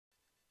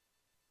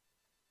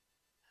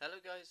Hello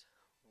guys,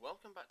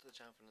 welcome back to the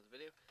channel for another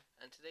video,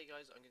 and today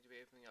guys I'm going to be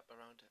opening up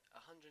around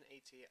 180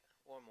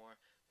 or more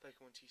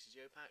Pokemon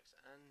TCGO packs.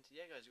 And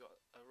yeah guys, we've got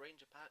a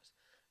range of packs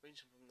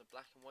ranging from the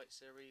black and white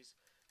series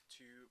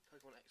to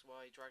Pokemon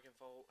XY,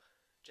 Dragonvolt,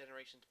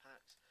 Generations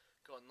packs.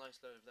 Got a nice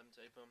load of them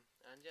to open,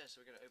 and yeah, so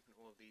we're going to open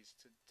all of these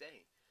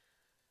today.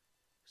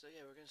 So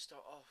yeah, we're going to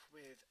start off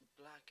with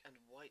Black and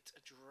White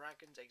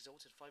Dragons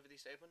Exalted, 5 of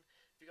these to open.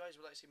 If you guys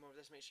would like to see more of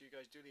this, make sure you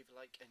guys do leave a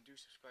like and do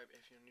subscribe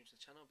if you're new to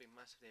the channel. It'll be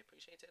massively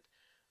appreciated.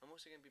 I'm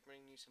also going to be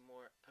bringing you some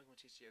more Pokemon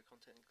TCGO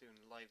content,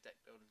 including live deck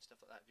build and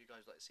stuff like that, if you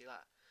guys would like to see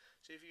that.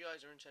 So if you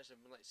guys are interested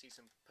and would like to see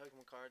some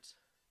Pokemon cards,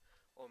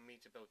 or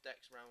me to build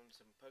decks around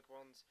some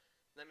Pokemons,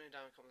 let me know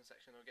down in the comment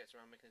section. I'll get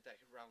around making a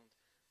deck around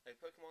a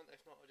Pokemon.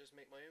 If not, I'll just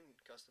make my own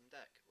custom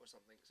deck or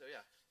something. So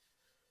yeah.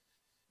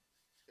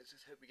 Let's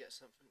just hope we get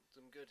some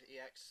good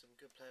EX, some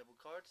good playable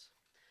cards.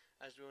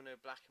 As we all know,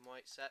 black and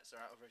white sets are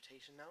out of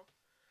rotation now,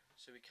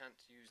 so we can't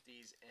use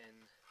these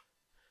in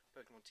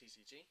Pokemon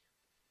TCG.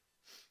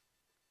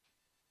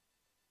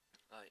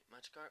 Alright,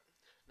 Magikarp,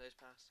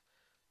 Nosepass,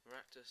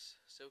 Maractus,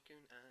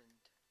 Silcoon,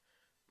 and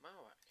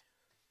Marowak.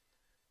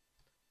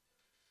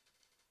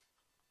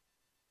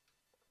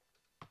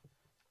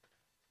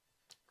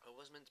 I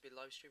was meant to be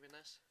live streaming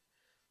this,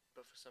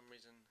 but for some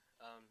reason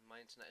my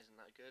internet isn't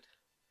that good,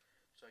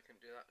 so I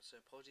couldn't do that,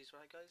 so apologies for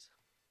that guys.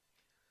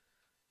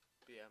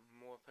 But yeah,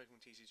 more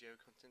Pokemon TCGO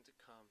content to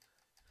come.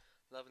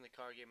 Loving the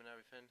card game and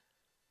everything,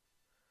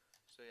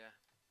 so yeah,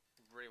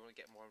 really want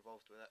to get more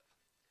involved with it.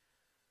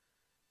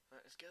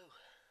 Right, let's go.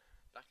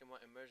 Black and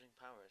white emerging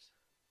powers.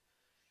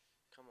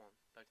 Come on,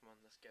 Pokemon,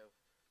 let's go.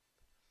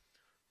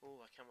 Oh,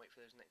 I can't wait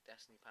for those next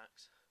Destiny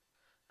packs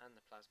and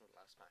the Plasma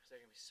Blast packs.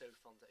 They're going to be so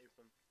fun to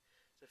open.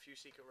 There's a few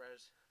secret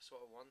rares,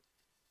 sort of one.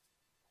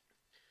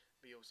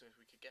 Be awesome if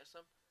we could get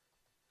some.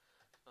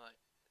 Alright,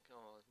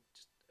 come on,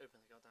 just open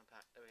the goddamn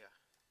pack. There we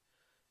are.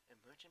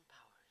 Emerging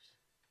powers.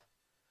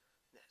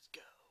 Let's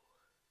go.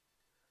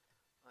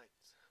 Right,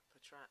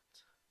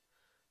 Patrat,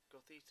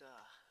 Gothita,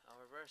 our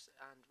reverse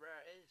and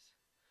rare is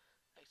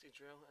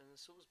Excadrill and the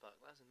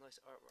Soulsbuck. That's a nice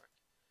artwork.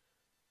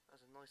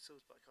 That's a nice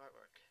Soulsbuck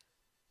artwork.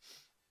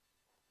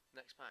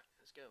 Next pack,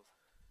 let's go.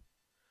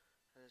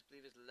 And I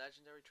believe there's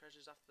legendary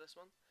treasures after this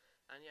one.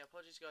 And yeah,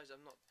 apologies guys,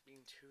 I'm not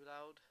being too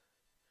loud.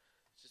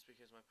 It's just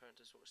because my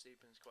parents are sort of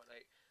sleeping, it's quite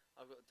late.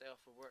 I've got a day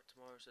off of work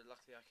tomorrow, so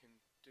luckily I can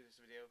do this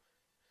video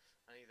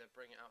and either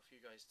bring it out for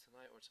you guys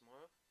tonight or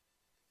tomorrow,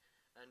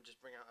 and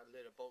just bring out a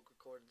little bulk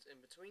recordings in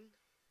between.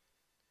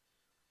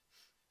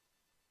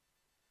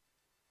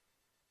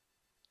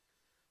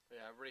 But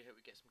yeah, I really hope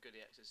we get some good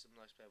EXs, some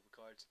nice playable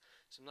cards.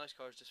 Some nice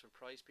cards just for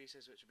prize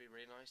pieces, which would be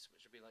really nice,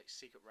 which would be like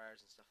secret rares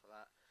and stuff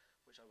like that,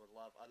 which I would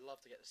love. I'd love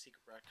to get the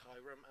secret rare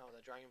Kyurem out of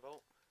the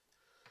Dragonvolt,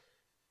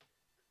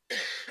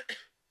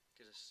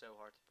 because it's so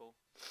hard to pull.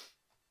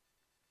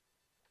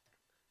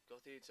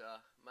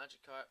 Gothita,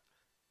 Magikarp,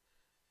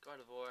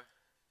 Gardevoir.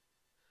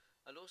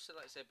 I'd also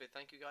like to say a big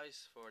thank you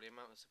guys for the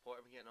amount of support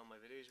I've been getting on my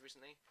videos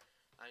recently.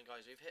 And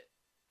guys, we've hit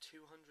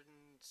 200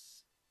 and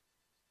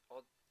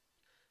odd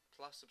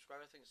plus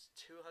subscribers. I think it's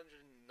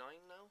 209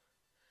 now,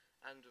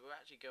 and we're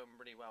actually going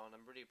really well, and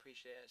I'm really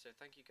appreciate it. So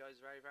thank you guys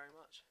very, very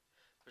much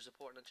for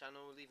supporting the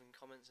channel, leaving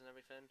comments and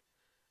everything,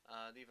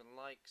 leaving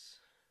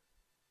likes,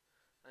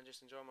 and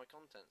just enjoying my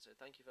content. So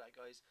thank you for that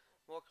guys.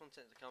 More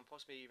content to come,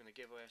 possibly even a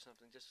giveaway or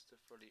something, just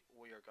for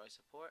all your guys'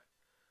 support.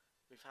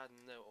 We've had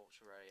no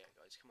ultra rare yet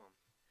guys, come on.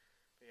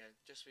 But yeah,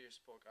 just for your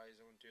support guys,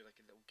 I want to do like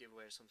a little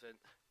giveaway or something.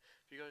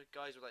 If you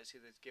guys would like to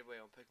see this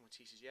giveaway on Pokemon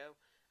TCGO,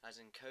 as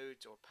in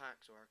codes or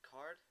packs or a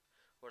card,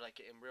 or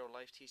like it in real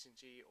life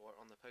TCG or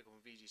on the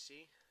Pokemon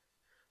VGC,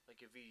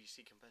 like a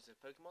VGC competitive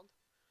Pokemon,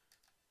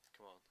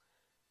 come on.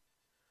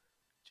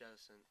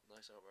 Jellicent,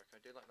 nice artwork, I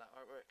do like that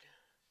artwork.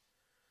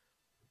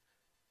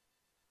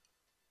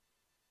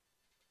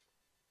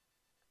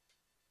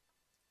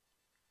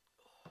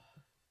 Oh,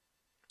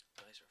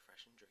 nice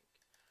refreshing drink.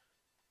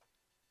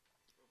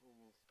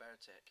 Ooh,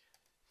 Beartick.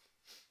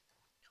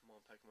 Come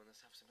on Pokemon,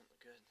 let's have something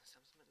good, let's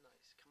have something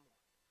nice, come on.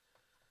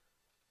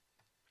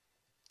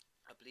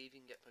 I believe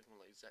you can get Pokemon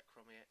like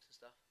Zekrom EX and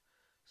stuff.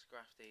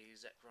 Scrafty,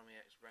 Zekrom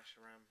EX,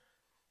 Reshiram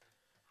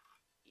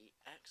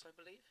EX I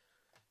believe.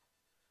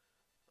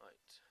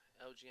 Right,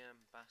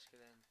 LGM,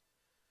 Basculin,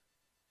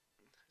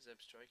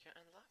 Zebstrika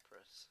and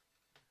Lapras.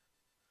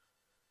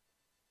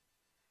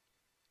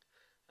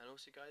 And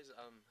also guys,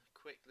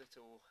 quick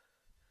little,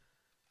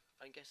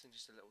 I'm guessing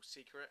just a little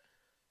secret.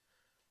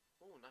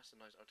 Oh, that's a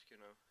nice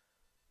Articuno.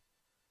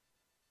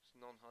 It's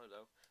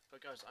non-holo.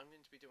 But guys, I'm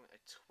going to be doing a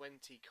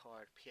 20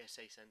 card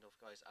PSA send-off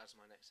guys as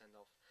my next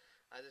send-off.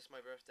 As it's my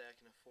birthday, I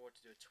can afford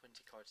to do a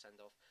 20 card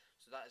send-off.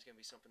 So that is going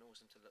to be something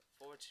awesome to look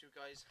forward to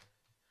guys.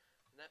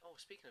 And then, oh,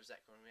 speaking of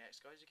Zekrom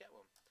EX guys, you get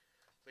one.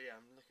 But yeah,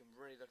 I'm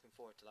really looking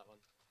forward to that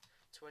one.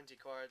 20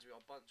 cards, we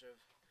got a bunch of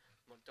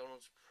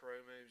McDonald's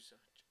promos,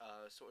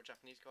 sort of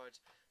Japanese cards,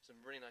 some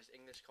really nice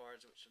English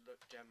cards which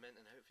look gem mint,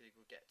 and hopefully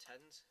we'll get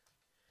 10s.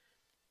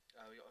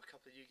 We got a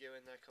couple of Yu-Gi-Oh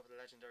in there, a couple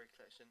of Legendary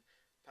Collection,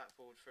 Pack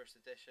Forward First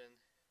Edition,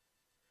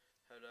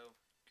 Holo,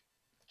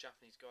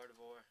 Japanese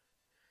Gardevoir.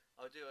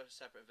 I'll do a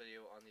separate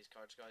video on these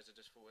cards, guys. I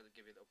just thought I'd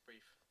give you a little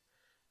brief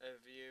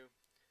overview.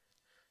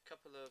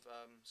 Couple of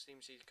Steam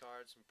Seed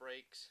cards and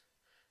breaks,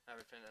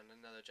 everything, and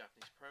another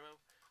Japanese promo.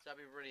 So that'd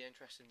be really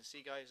interesting to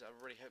see, guys. I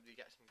really hope you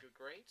get some good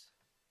grades.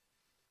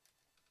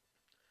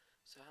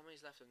 So how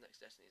many's left of Next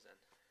Destinies then?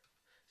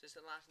 Is this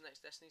the last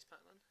Next Destinies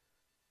pack then?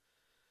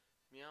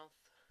 Meowth,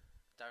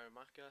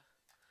 Darumaka,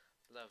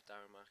 love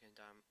Darumaka and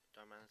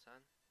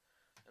Darmanitan,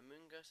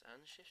 Amoonguss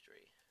and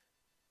Shiftry.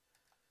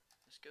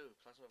 Let's go,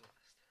 Plasma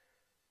Blast.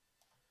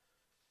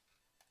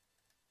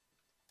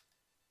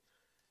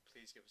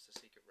 Please give us a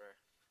secret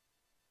rare.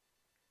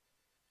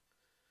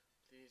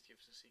 Please give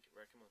us a secret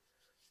rare, come on.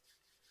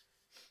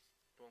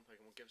 Come on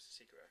Pokemon, give us a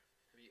secret rare.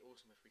 It'd be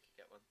awesome if we could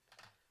get one.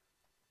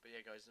 But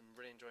yeah guys, I'm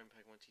really enjoying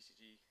Pokemon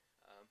TCG.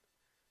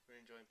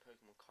 Really enjoying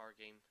Pokemon card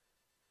game,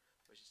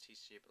 which is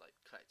TCG, but like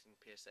collecting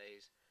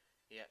PSAs,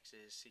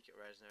 EXs, secret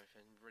rares and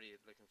everything. Really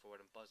looking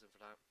forward and buzzing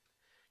for that.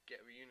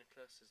 Get a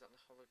Reuniclus, is that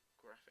the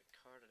holographic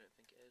card? I don't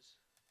think it is.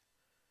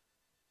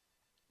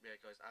 But yeah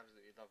guys,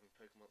 absolutely loving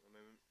Pokemon at the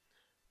moment.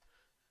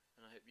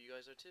 And I hope you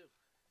guys are too.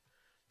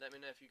 Let me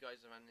know if you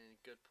guys have had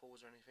any good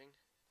pulls or anything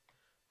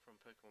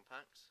from Pokemon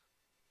packs.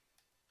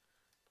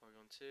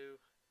 Porygon 2,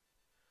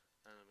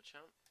 and I'm a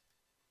champ.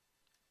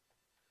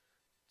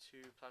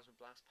 2 Plasma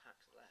Blast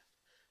packs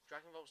left.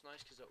 Dragon Volt's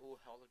nice because they're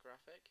all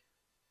holographic.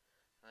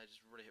 And I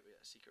just really hope we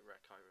get a secret rare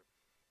Kyurem.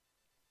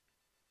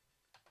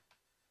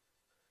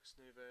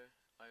 Snover,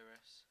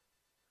 Iris,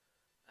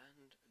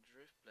 and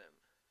Drifblim.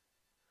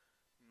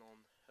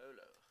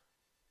 Non-holo.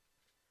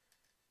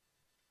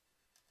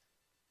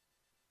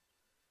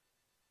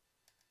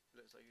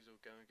 Looks like he's all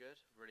going good.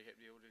 Really hope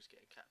the orders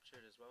get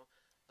captured as well.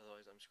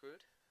 Otherwise I'm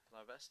screwed.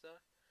 Larvesta,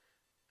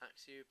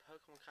 Axew,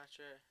 Pokemon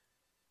Catcher,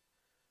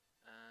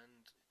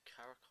 and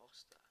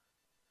Caracosta.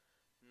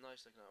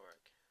 Nice looking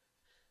artwork.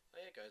 Oh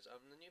yeah guys,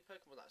 the new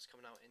Pokemon that's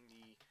coming out in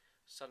the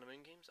Sun and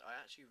Moon games, I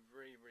actually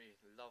really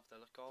love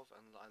the look of,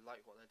 and I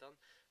like what they've done.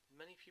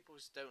 Many people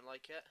don't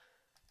like it,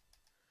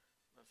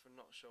 I'm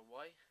not sure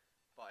why,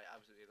 but I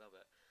absolutely love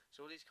it.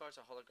 So all these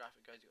cards are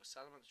holographic, guys. You've got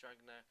Salamence,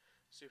 Dragonair,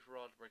 Super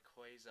Rod,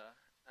 Rayquaza,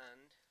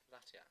 and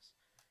Latias.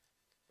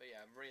 But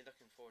yeah, I'm really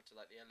looking forward to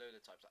like the Alola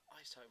types, like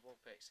Ice-type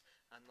Vulpix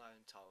and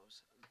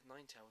Ninetales.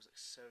 Ninetales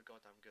looks so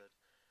goddamn good.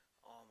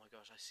 Oh my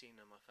gosh, I seen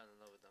them, I fell in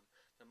love with them.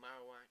 The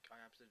Marowak I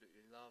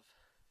absolutely love.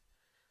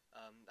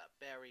 That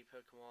Berry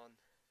Pokemon,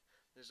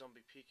 the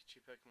Zombie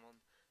Pikachu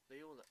Pokemon, they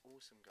all look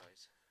awesome,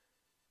 guys.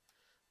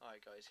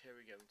 Alright guys, here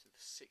we go into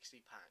the 60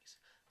 packs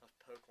of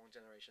Pokemon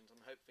generations.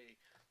 I'm hopefully,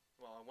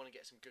 well, I want to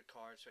get some good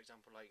cards, for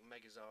example like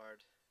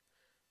Megazard,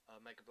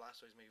 Mega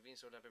Blastoise, Mega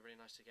Venusaur, that'd be really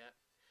nice to get.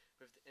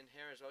 In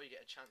here as well you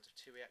get a chance of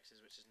 2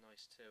 EXs, which is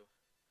nice too.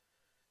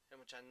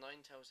 And which had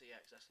Ninetales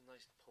EX, that's a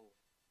nice pull.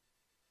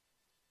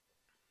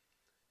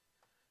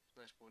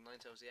 Nice pull,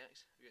 Ninetales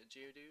EX. We got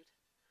Geodude,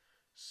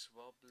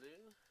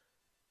 Swablu.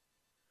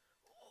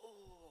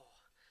 Oh,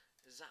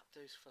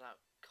 Zapdos for that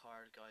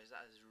card, guys.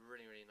 That is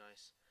really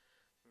nice.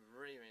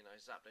 Really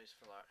nice. Zapdos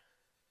for that.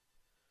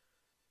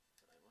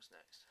 Right, what's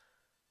next?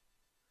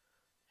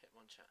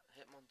 Hitmonchan,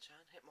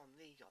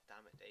 Hitmonlee. God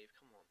damn it, Dave.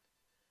 Come on.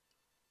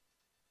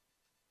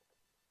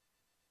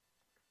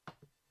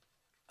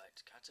 Right,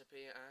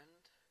 Caterpie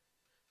and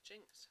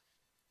Jinx.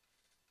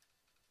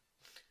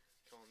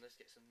 Come on, let's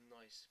get some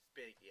nice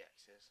big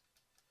EXs.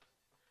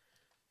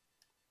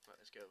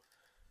 Right, let's go.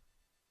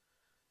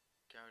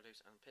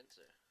 Gyarados and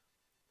Pinsir.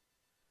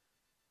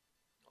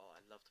 Oh,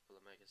 I'd love to pull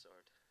a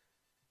Megazord.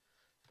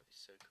 That'd be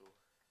so cool.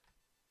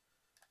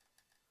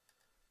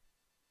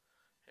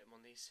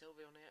 Hitmonlee,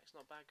 Sylveon EX,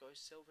 not bad guys.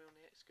 Sylveon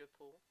EX, good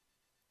pull.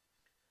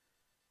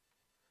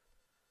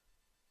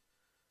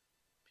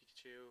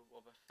 Pikachu,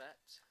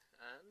 Wobbuffet,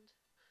 and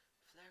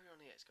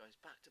Flareon EX, guys.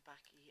 Back to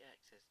back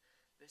EXs.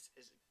 This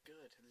is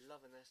good.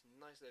 Loving this.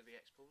 Nice little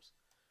EX pulls.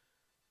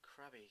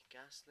 Krabby,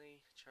 Ghastly,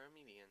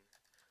 Charmeleon.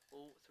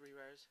 All 3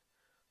 rares.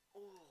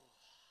 Oh,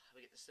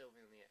 we get the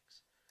Sylveon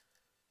EX.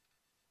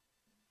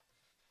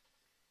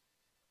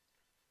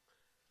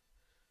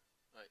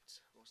 Right,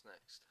 what's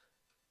next?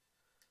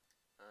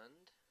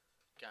 And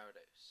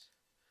Gyarados.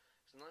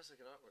 It's a nice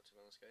looking artwork, to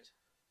be honest, guys.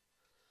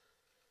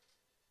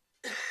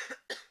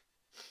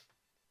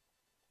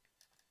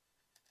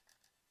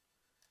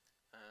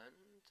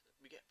 And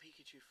we get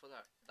Pikachu full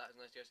art. That is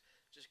nice, guys.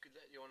 Just could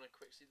let you on a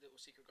quick little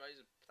secret,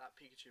 guys. That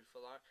Pikachu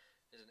full art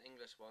is an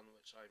English one,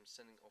 which I'm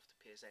sending off to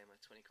PSA in my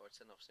 20 card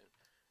send off soon.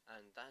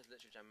 And that is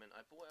literally jam mint.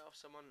 I bought it off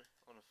someone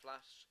on a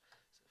flash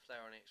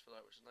Flareon EX full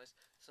art, which is nice.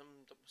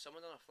 Someone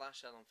done a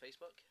flash sale on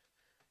Facebook,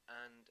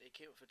 and it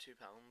came up for £2.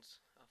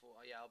 I thought,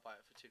 oh, yeah, I'll buy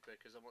it for £2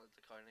 because I wanted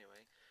the card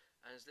anyway.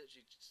 And it's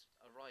literally just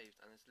arrived,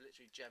 and it's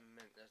literally gem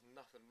mint. There's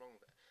nothing wrong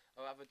with it.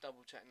 I'll have a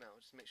double check now,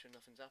 just to make sure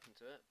nothing's happened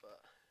to it.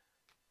 But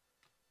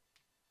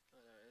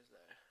oh, there it is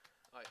there.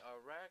 Alright,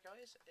 our rare,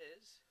 guys,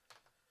 is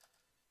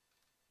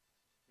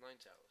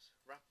Ninetales.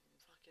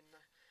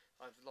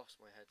 I've lost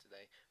my head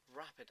today.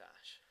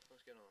 Rapidash.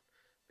 What's going on?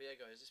 But yeah,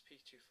 guys, this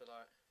Pikachu full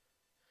art,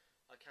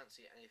 I can't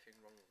see anything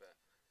wrong with it.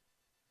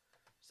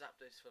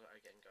 Zapdos full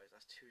art again, guys.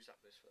 That's 2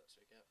 Zapdos full arts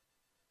we get.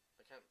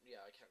 I can't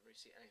really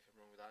see anything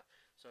wrong with that.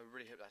 So I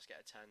really hope that's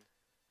get a 10.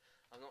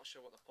 I'm not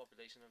sure what the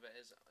population of it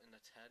is in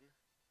a 10.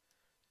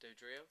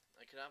 Dodrio.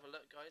 I could have a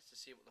look, guys, to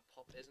see what the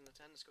pop is in the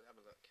 10. Let's go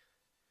have a look.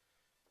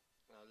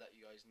 And I'll let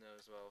you guys know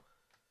as well.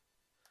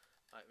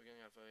 Right, we're going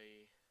to have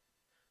a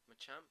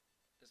Machamp.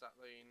 Is that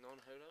the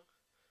non-holo?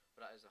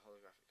 Well, that is the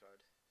holographic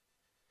card.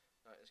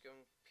 Right, let's go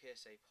on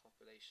PSA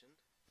population.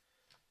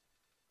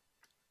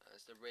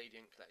 It's the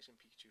Radiant Collection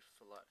Pikachu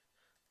full art.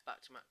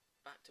 Back to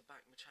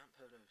back Machamp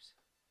holos.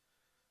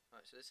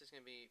 Right, so this is going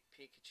to be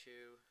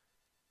Pikachu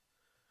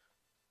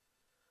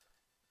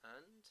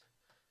and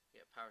we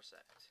get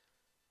Parasect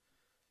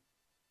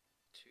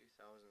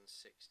 2016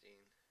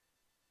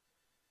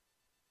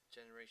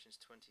 Generations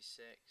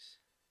 26.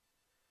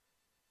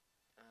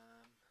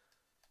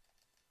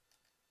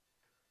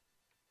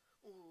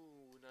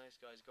 Ooh, nice,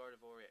 guys.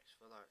 Gardevoir EX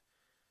full art.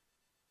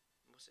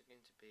 What's it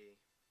going to be?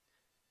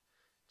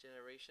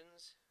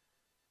 Generations.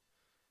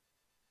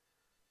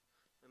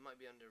 It might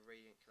be under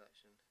Radiant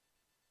Collection.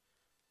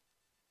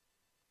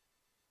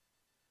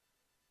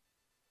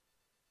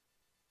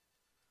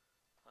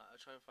 I'll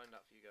try and find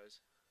out for you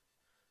guys.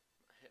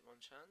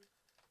 Hitmonchan.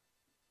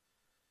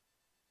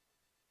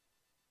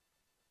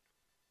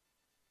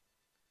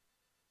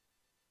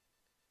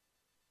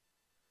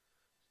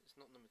 It's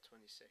not number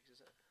 26,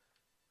 is it?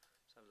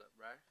 Let's have a look.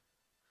 Rare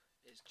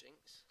is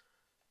Jinx.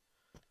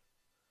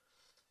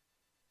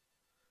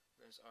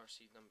 There's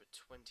RC number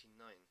 29.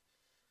 Right,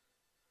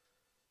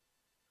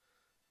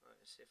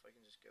 let's see if I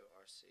can just go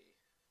RC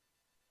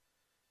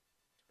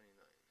 29.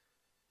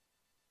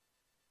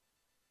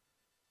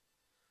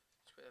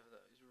 Just wait for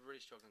that. He's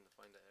really struggling to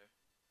find it here.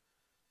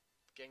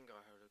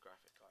 Gengar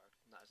holographic card.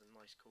 That is a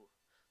nice pull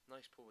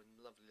and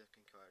lovely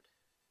looking card.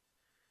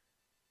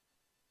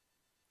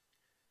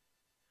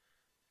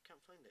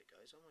 Can't find it,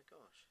 guys. Oh my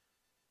gosh.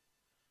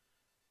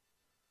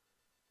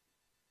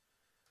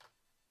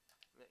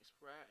 Next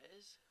rare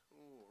is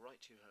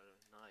Raichu holo.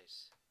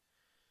 Nice.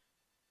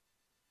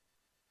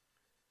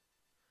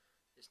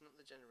 It's not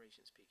the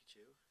Generations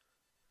Pikachu.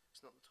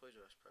 It's not the Toys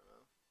R Us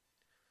promo.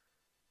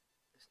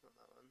 It's not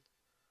that one.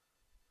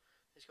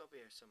 It's got to be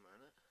here somewhere,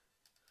 isn't it?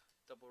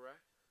 Double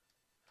rare.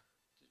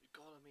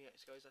 Golem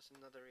EX, guys. That's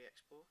another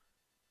EX pull.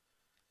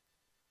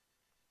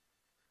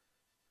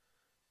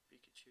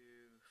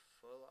 Pikachu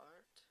full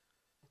art.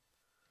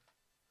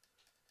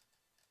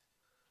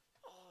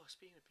 Oh,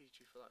 speaking of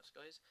Pikachu full arts,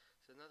 guys,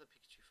 it's another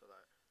Pikachu full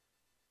art.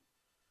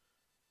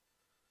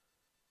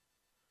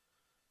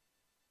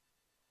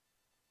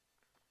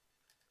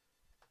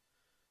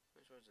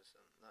 Which one's this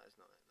one? That is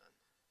not it then.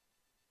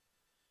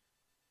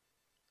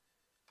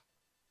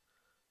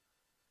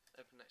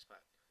 Open next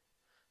pack.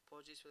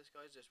 Apologies for this,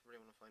 guys, just really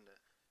want to find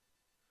it.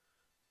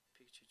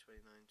 Pikachu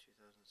 29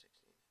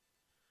 2016.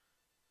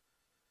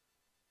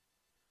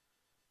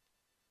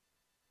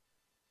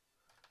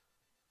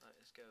 Right,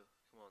 let's go.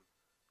 Come on.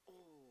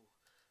 Oh,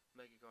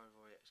 Mega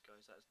Gardevoir EX,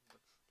 guys.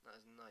 That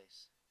is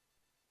nice.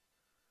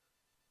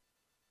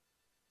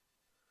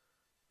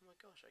 Oh my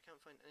gosh, I can't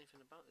find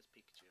anything about this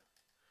Pikachu.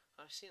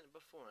 I've seen it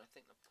before, and I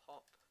think the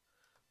pop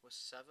was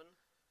 7.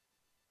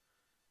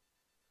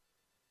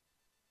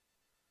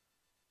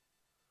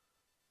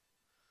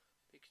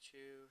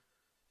 Pikachu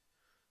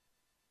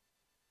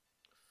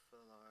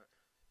full art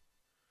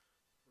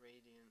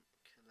Radiant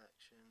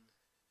Collection.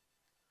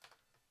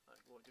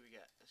 Right, what do we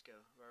get? Let's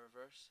go. Rare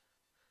reverse.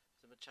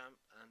 The Machamp,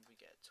 and we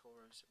get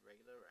Tauros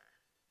regular rare.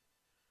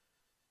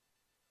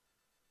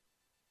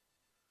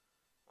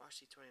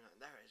 RC29.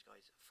 There it is,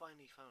 guys.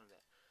 Finally found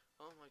it.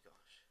 Oh my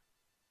gosh.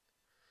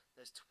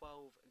 There's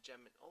 12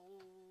 gem mint.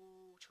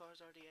 Oh,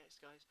 Charizard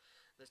EX, guys.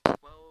 There's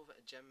 12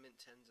 gem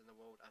mint 10s in the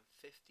world and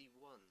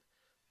 51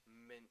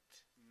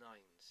 mint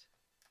 9s.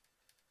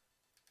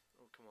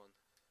 Oh, come on.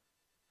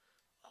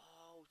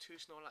 Oh,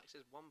 2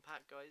 Snorlaxes, 1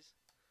 pack, guys.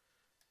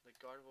 The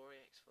Gardevoir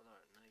EX full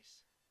art.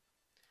 Nice.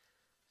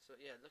 So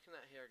yeah, looking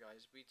at here,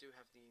 guys, we do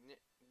have the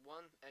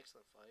 1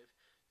 excellent 5,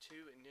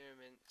 2 near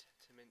mint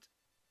to mint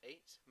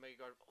 8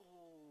 Mega Gardevoir.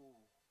 Oh,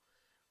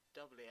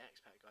 double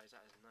EX pack, guys.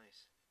 That is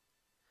nice.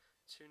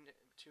 2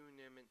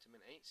 near mint to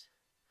mint 8s,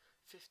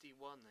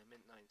 51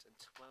 mint 9s, and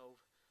 12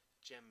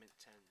 gem mint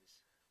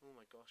 10s. Oh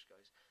my gosh,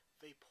 guys.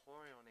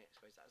 Vaporeon EX,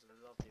 guys. That is a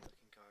lovely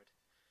looking card.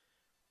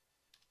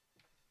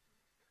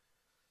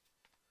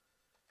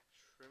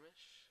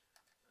 Shroomish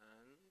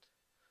and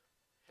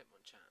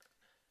Hitmonchan.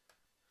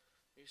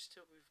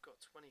 We've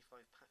got 25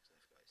 packs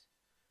left, guys.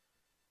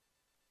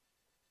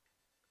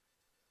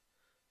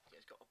 Yeah,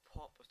 it's got a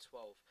pop of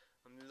 12.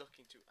 I'm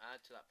looking to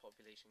add to that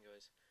population,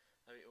 guys.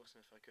 That'd be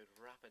awesome if I could.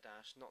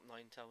 Rapidash, not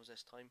Ninetales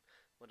this time.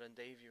 Well done,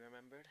 Dave, you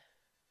remembered.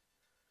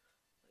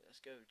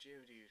 Let's go.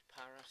 Geodude,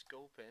 Paras,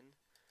 Gulpin,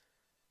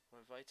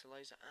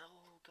 Revitalizer.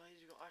 Oh, guys,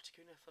 we've got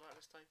Articuno for that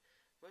this time.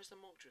 Where's the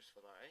Moltres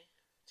for that, eh?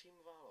 Team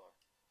Valor.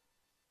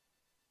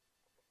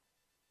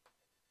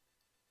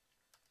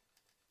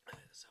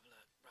 Let's have a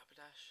look.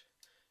 Rapidash,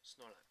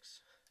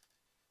 Snorlax.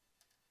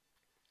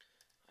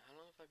 How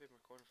long have I been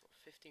recording for?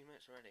 15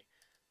 minutes already.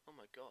 Oh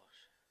my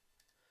gosh.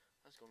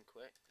 That's gone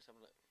quick. Let's have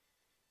a look.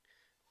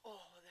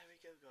 Oh, there we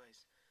go,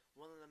 guys.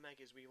 One of the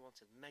megas we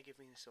wanted. Mega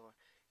Venusaur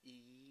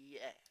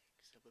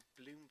EX of a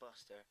Bloom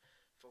Buster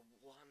for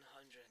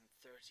 130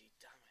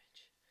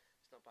 damage.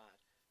 It's not bad.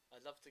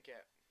 I'd love to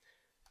get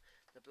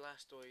the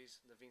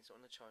Blastoise, the Venusaur,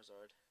 and the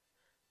Charizard,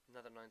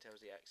 another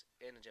Ninetales EX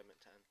in a Gem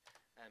 10,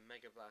 and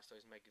Mega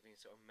Blastoise, Mega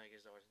Venusaur, and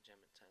Megazord in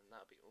Gem 10.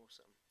 That would be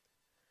awesome.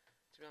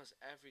 To be honest,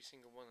 every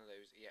single one of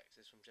those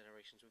EXs from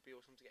Generations would be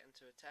awesome to get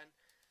into a 10,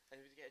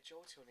 and we'd get a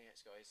Jolteon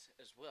EX, guys,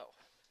 as well.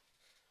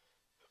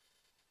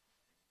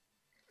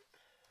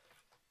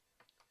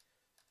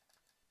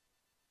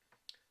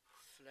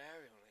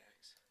 Flareon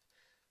EX.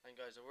 And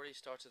guys, I've already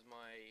started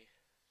my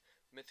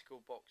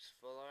Mythical Box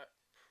Full Art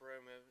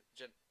promo,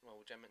 Gem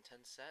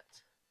 10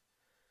 set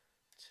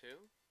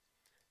 2.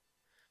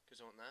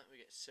 Because I want that. We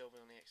get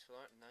Sylveon EX Full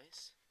Art,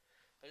 nice.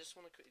 I just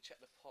want to quickly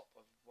check the pop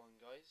of one,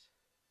 guys,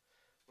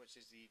 which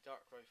is the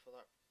Darkrai Full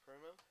Art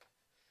promo.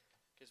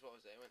 Because what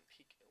was it? It went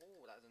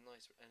oh, that was a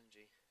nice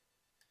energy.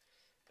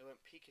 It went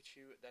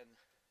Pikachu, then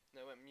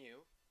no, it went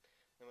Mew,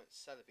 then it went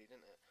Celebi,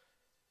 didn't it?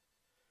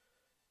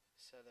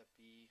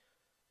 Celebi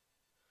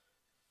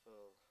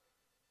Full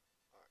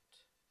Art.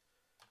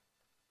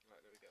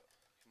 Right, there we go.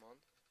 Come on.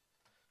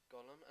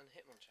 Golem and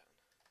Hitmonchan.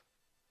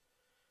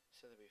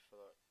 Celebi Full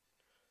Art.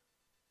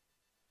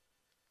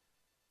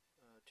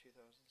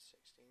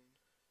 2016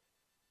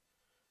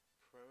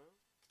 promo.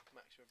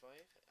 Max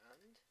Revive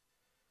and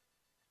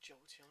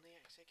Jolteon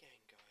EX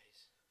again,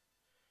 guys.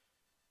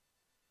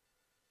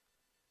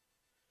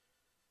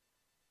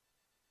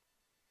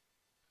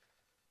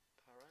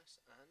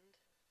 Paras and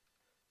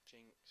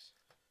Jinx.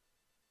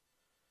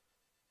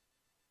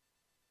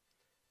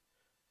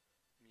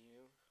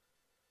 Mew.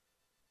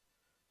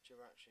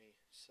 Jirachi.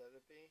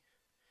 Celebi.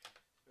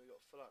 We got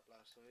Full Art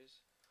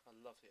Blastoise.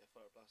 I'd love to get a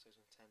Full Art Blastoise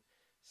on 10.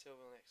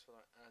 Sylveon X Full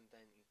Art and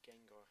then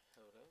Gengar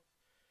Holo.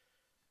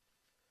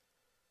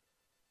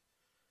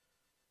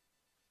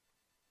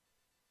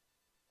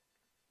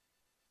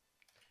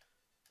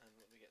 And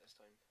what do we get this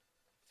time?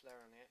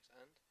 Flareon EX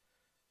and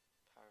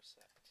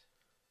Parasect.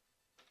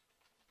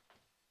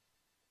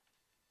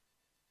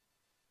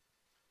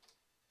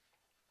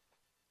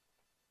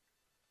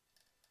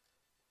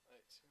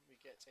 Right, we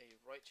get a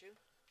Raichu.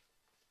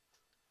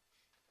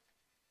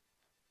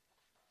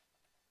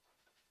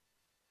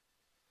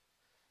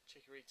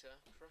 Chikorita,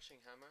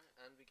 Crushing Hammer,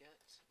 and we get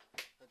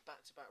a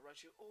back-to-back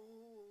Raichu.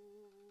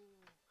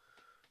 Ooh!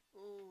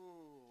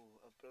 Ooh!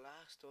 A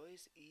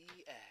Blastoise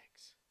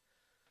EX.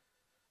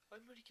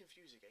 I'm really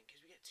confused again,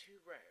 because we get 2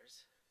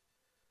 rares.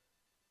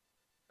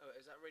 Oh,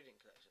 is that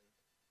Radiant Collection?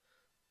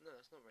 No,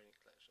 that's not Radiant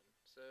Collection.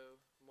 So,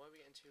 why are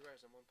we getting 2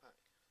 rares in one pack?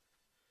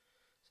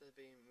 So they're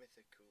being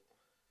mythical.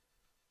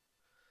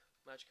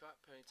 Magikarp,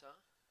 Ponyta,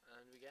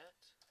 and we get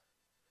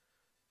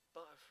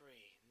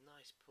Butterfree.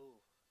 Nice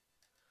pull.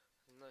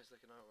 Nice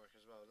looking artwork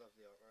as well. Love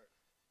the artwork.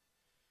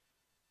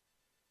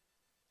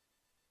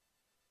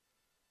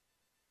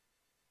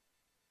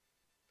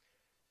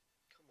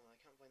 Come on, I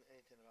can't find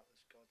anything about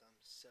this goddamn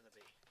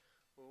Celebi.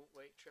 Oh,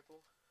 wait,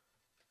 triple.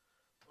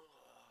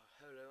 Oh,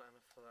 Holo and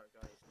a Full Art,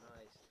 guys.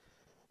 Nice.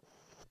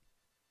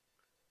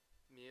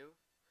 Mew.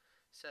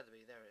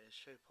 Celebi, there it is.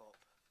 Show pop.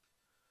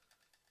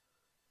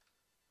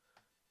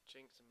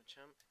 Jinx and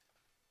Machamp.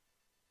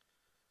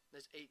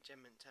 There's 8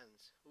 Gem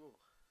 10s. Ooh.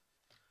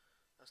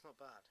 That's not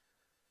bad.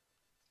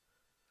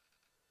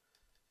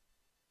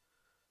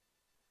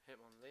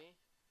 Hitmonlee.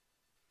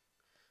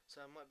 So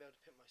I might be able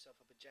to pick myself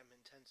up a Gem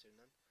 10 soon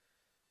then.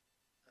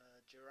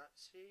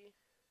 Jirachi.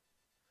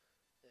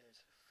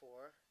 There's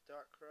 4.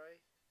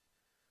 Darkrai.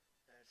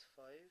 There's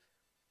 5.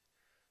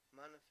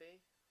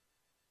 Manaphy.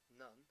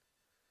 None.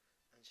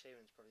 And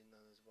Shaman's probably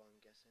none as well, I'm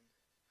guessing.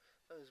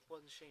 Oh, there's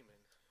 1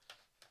 Shaman.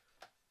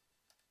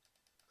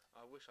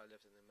 I wish I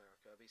lived in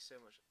America. It'd be so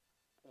much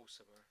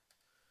awesomer.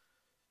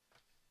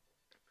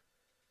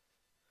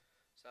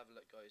 So have a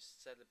look, guys.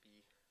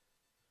 Celebi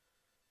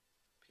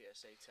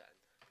PSA 10.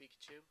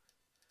 Pikachu.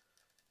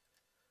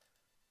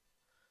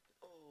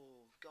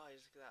 Oh,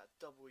 guys, look at that.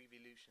 Double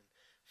evolution.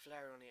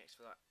 Flareon EX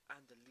for that.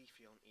 And the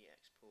Leafeon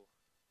EX pull.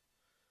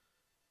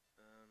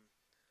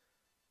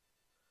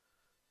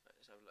 Right,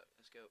 let's have a look.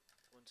 Let's go.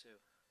 1, 2.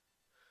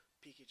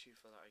 Pikachu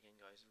for that again,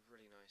 guys.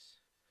 Really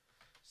nice.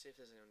 See if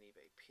there's any on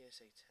eBay.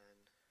 PSA 10.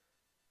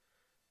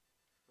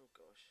 Oh,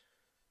 gosh.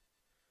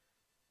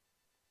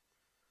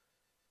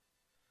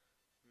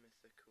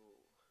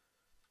 Mythical.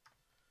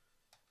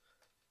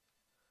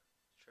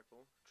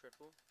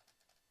 Triple.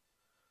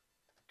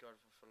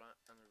 Gardevoir for that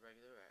and a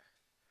regular rare.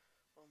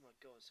 Oh my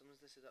god,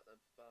 someone's listed up the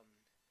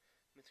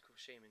Mythical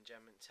Shaman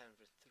Gem 10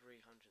 for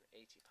 £380.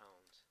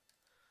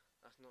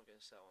 That's not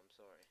going to sell, I'm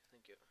sorry.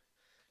 Thank you.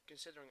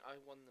 Considering I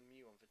won the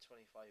Mew one for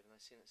 25 and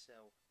I seen it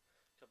sell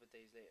a couple of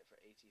days later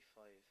for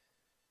 85.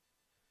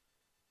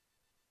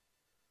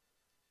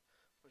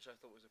 Which I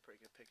thought was a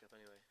pretty good pickup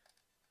anyway.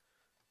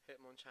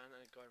 Hitmonchan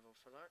and a Gardevoir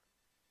for that.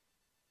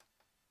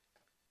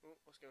 Oh,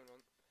 what's going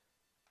on?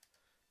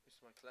 This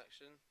is my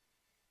collection.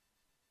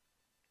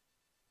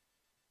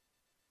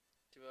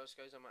 To be honest,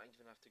 guys, I might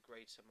even have to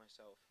grade some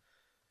myself.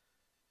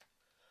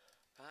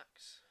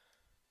 packs.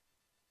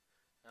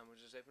 And we'll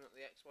just open up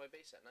the XY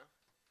base set now.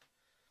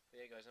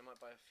 But yeah guys, I might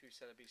buy a few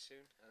Celebies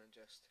soon and then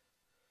just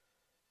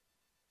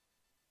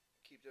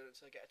keep doing it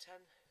until I get a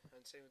 10,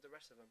 and same with the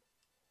rest of them.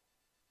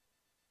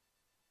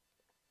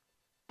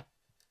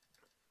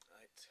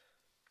 Right.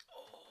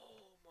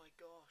 Oh my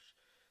gosh.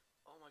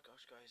 Oh my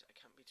gosh guys, I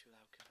can't be too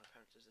loud because my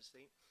parents are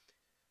asleep.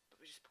 But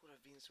we just pulled a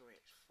Venusaur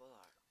EX full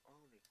art.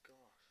 Holy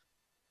gosh.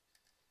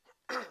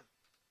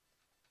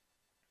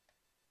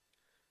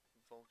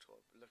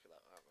 Voltorb, look at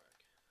that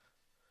artwork.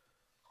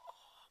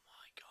 Oh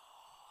my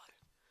god.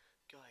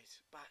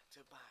 Guys, back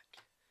to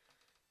back.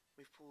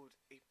 We've pulled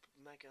a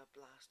Mega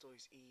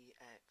Blastoise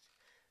EX,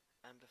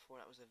 and before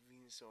that was a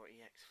Venusaur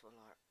EX full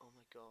art. Oh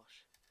my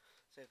gosh.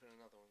 Let's open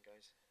another one,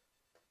 guys.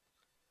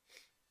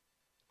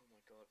 Oh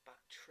my god,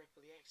 back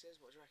triple EXs,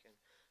 what do you reckon?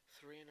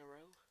 3 in a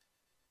row?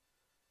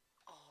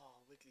 Oh,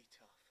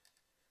 Wigglytuff.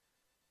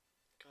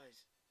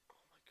 Guys,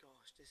 oh my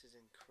gosh, this is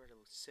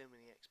incredible. So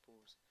many X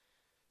pulls.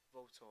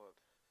 Voltorb.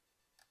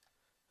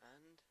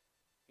 And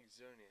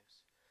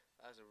Xerneas.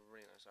 That is a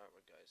really nice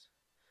artwork, guys.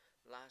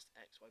 Last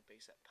XY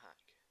base set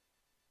pack.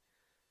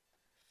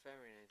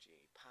 Fairy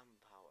Energy,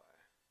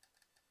 Pampower.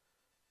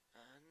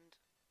 And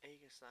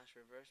Aegislash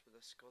reverse with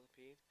a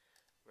Scolipede.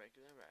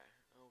 Regular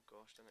rare. Oh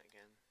gosh, done it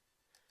again.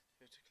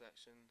 Here's the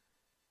collection.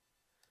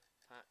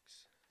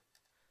 Packs.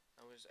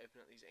 And we'll just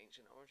open up these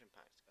Ancient Origin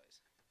packs,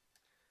 guys.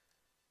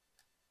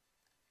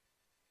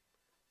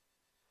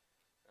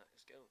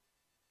 Let's go.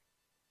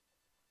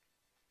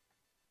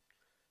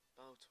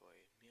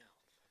 Baltoy,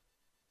 Meowth.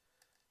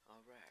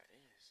 Our rare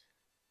is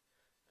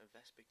a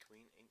Vespic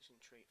Queen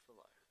Ancient Trait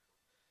Full Art.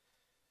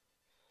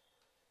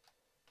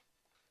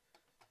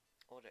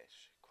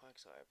 Oddish,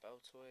 Quagsire,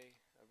 Baltoy,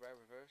 a rare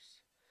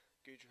reverse,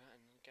 Gudra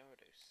and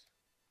Gyarados.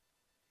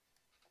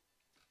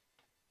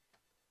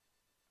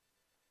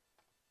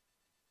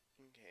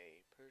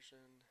 Inkay,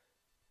 Persian,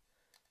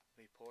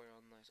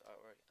 Vaporeon, nice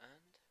artwork,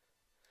 and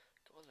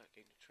Golurk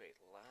Ancient Trait.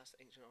 Last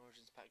Ancient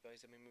Origins pack,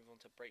 guys, then we move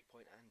on to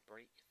Breakpoint and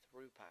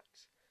Breakthrough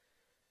packs.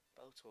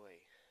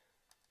 Baltoy.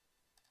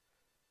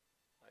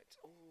 Right,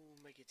 oh,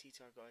 Mega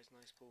T-Tar, guys,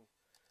 nice pull.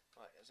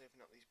 Right, let's open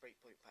up these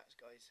Breakpoint packs,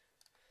 guys.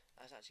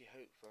 Let's actually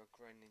hope for a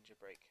Greninja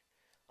break.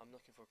 I'm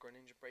looking for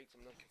Greninja breaks,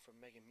 I'm looking for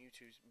Mega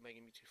Mewtwo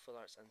Full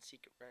Arts and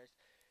Secret Rares.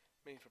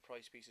 Mainly for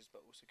prize pieces,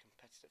 but also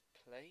competitive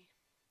play.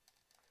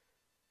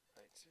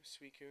 Right, so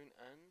Suicune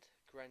and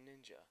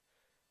Greninja.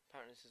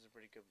 Apparently this is a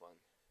pretty good one.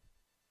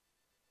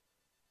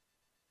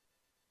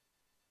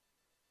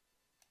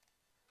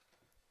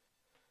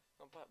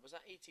 Was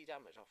that 80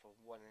 damage off of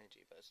 1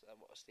 energy? But is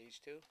that what, a stage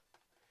 2?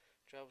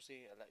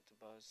 Drowsy,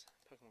 Electabuzz,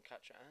 Pokemon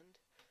Catcher,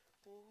 and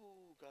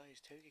ooh,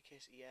 guys,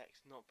 Togekiss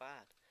EX, not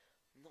bad.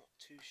 Not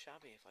too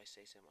shabby if I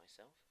say so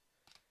myself.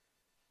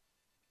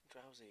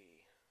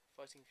 Drowsy,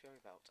 Fighting Fury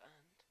Belt,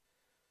 and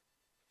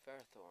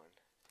Ferrothorn.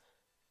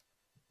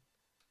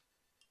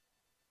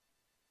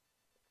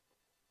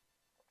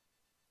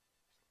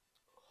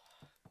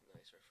 Oh,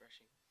 nice,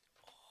 refreshing.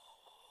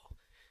 Oh,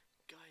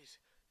 guys,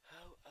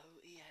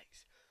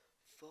 Ho-O-E-X,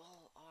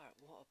 full art.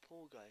 What a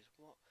pull, guys.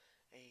 What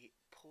a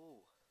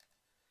pull.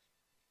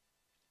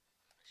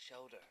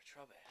 Shoulder,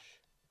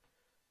 Trubbish.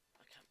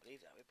 I can't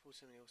believe that. We pulled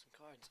so many awesome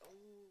cards.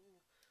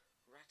 Oh,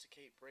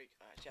 Raticate Break.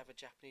 I actually have a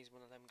Japanese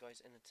one of them,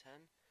 guys, in a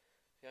 10.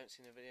 If you haven't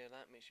seen a video of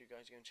that, make sure you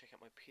guys go and check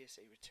out my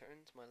PSA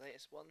returns, my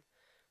latest one,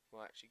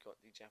 where I actually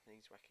got the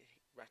Japanese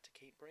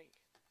Raticate Break.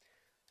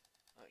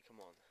 Alright,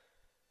 come on.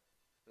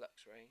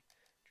 Luxray,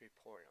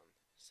 Vaporeon.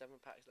 7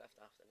 packs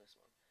left after this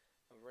one.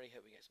 I really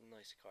hope we get some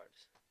nice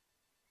cards.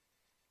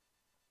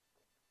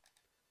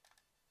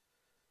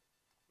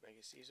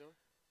 Mega Caesar.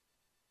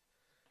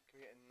 Can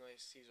we get a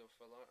nice Caesar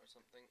full art or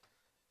something?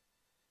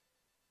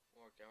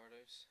 Or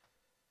Gyarados.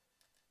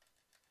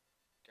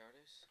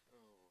 Gyarados?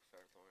 Oh,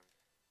 Ferrothorn.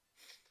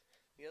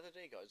 The other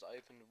day, guys, I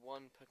opened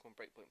one Pokemon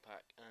Breakpoint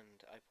pack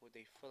and I pulled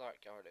the full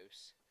art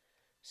Gyarados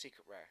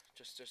secret rare.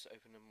 Just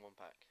opened in one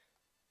pack.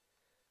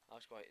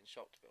 I was quite in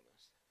shock, to be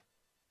honest.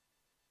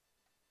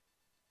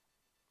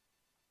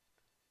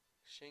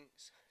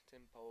 Shinx,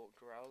 Timpo,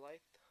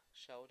 Growlithe,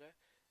 Shellder,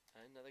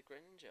 and another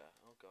Greninja.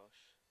 Oh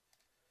gosh.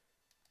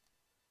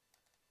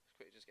 Let's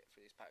quickly just get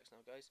through these packs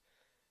now, guys.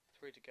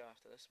 3 to go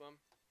after this one.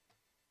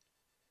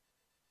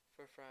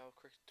 Furfrou,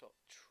 Kricketot,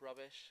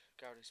 Trubbish,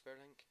 Gyarados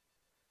Spirlink.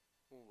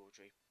 Ooh,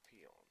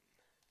 Drapion.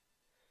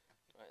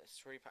 Right, there's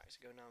 3 packs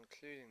to go now,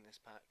 including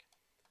this pack.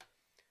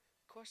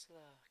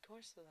 Corsola.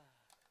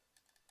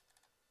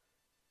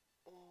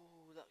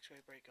 Oh,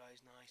 Luxray Break,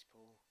 guys, nice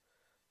pull.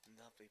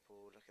 Lovely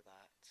pull, look at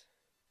that.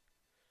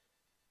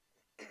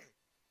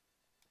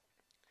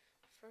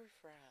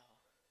 Furfrou.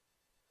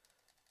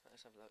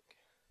 Let's have a look.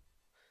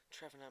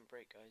 Trevenant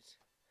Break,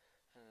 guys.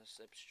 And a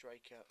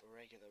Substriker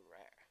regular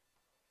rare.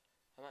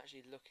 I'm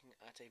actually looking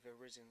at a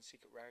Virizion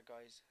secret rare,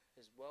 guys,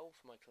 as well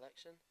for my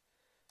collection,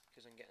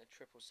 because I'm getting a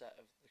triple set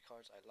of the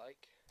cards I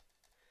like.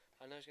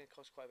 I know it's going to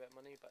cost quite a bit of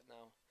money, but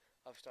now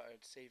I've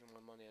started saving my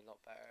money a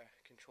lot better,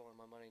 controlling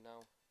my money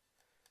now.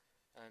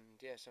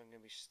 And yeah, so I'm going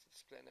to be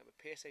splitting it with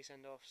PSA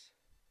send-offs,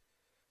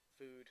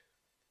 food,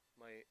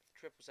 my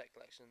triple set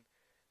collection,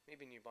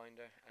 maybe new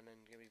binder, and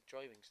then gonna be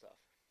driving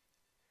stuff.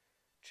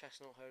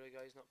 Chestnut holo,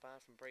 guys, not bad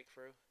from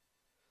Breakthrough.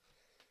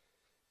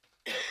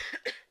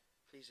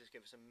 Please just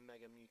give us a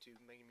Mega Mewtwo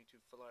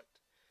full art,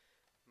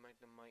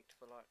 Magnemite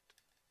full art,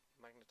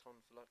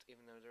 Magneton full art,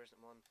 even though there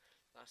isn't one.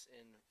 That's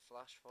in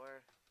Flash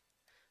Fire.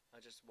 I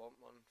just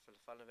want one for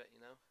the fun of it, you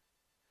know.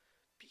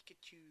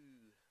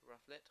 Pikachu,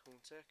 Rufflet,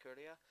 Haunter,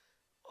 Curlia.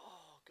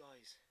 Oh,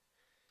 guys,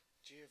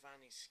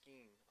 Giovanni's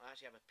Scheme. I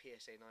actually have a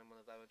PSA 9 one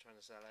of them. I'm trying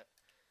to sell it.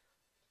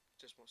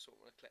 Just want to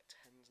collect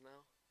 10s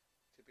now,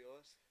 to be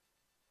honest.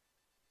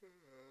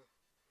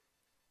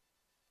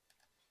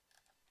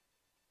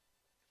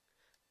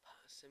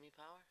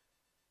 Semi-power?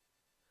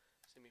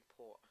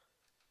 Semi-port.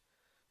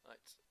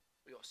 Right,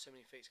 we got so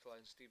many Fates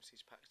Collide and Steam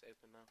Siege packs to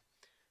open now.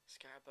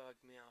 Scarbug,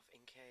 Meowth,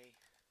 Inkay.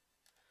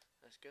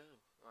 Let's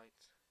go. Right.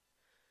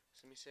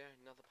 Semi-Seer,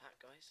 another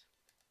pack, guys.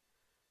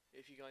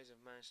 If you guys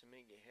have managed to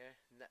make it here,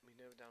 let me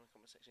know down in the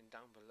comment section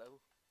down below.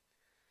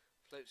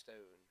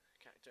 Floatstone,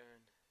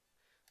 Cacturn,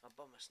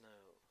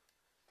 Abomasnow.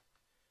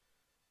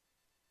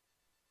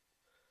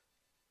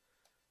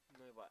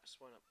 Noibat,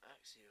 Swinub,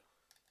 Axew.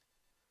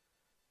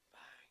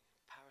 Bang,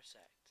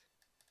 Parasect.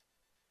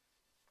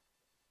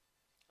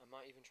 I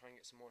might even try and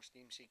get some more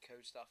Steam Seed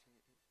code stuff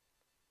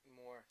and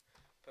more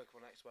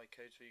Pokemon XY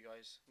codes for you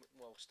guys.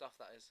 Well, stuff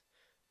that is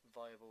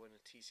viable in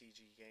a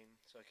TCG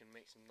game, so I can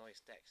make some nice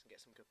decks and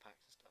get some good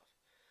packs and stuff.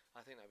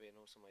 I think that'd be an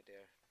awesome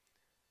idea.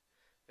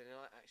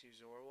 Vanilla, actually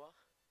Zorua,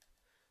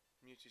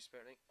 Mewtwo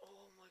Spirit Link.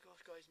 Oh my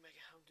gosh, guys,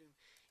 Mega Houndoom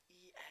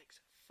EX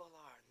full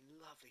art.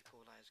 Lovely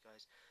pull that is,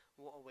 guys.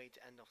 What a way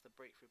to end off the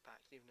Breakthrough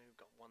packs, even though we've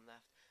got one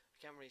left. I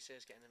can't really say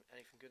it's getting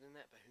anything good in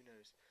it, but who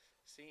knows.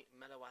 See,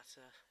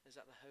 Meloetta, is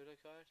that the holo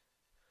card?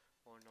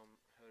 Or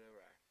non-holo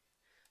rare?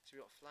 So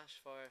we've got Flash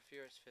Fire,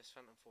 Furious Fist,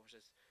 Phantom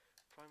Forces,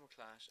 Primal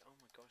Clash. Oh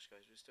my gosh,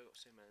 guys, we've still got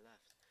so many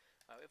left.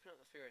 We open up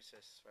the Furious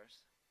Fists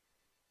first.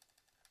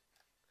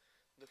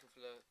 Looking for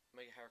the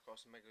Mega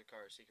Heracross and Mega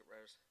Lucario secret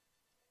rares.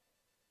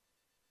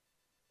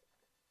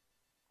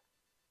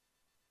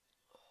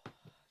 Oh,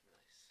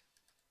 nice.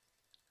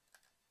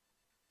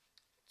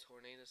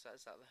 Tornadoes,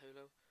 is that the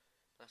holo?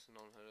 That's a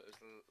non-holo.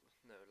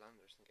 No,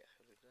 Landers didn't get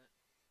holo, did it?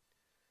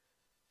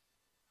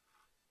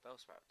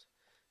 Bellsprout,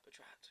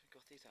 Patrat,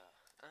 Gothita,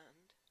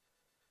 and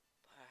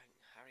bang,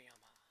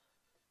 Hariyama.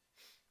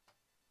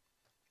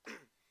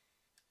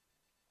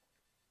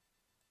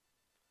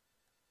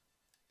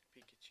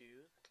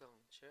 Pikachu,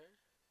 Clauncher.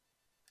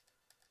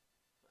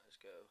 Let's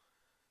go.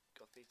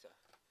 Gothita.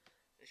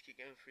 Let's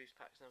keep going through these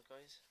packs now,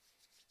 guys.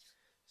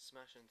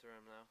 Smashing through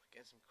them now.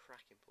 Getting some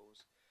cracking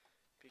pulls.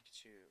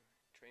 Pikachu,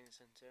 Training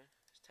Center.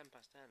 It's 10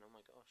 past 10, oh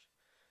my gosh.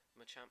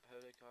 Machamp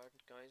holo card,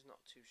 guys, not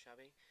too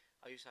shabby.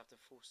 I used to have the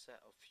full set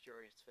of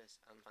Furious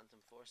Fist and Phantom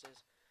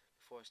Forces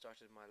before I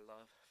started my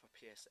love for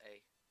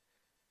PSA.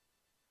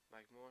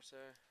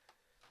 Magmortar.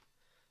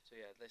 So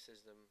yeah, this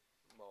is the...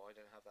 well, I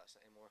don't have that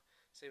set anymore.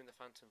 Same with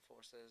the Phantom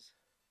Forces.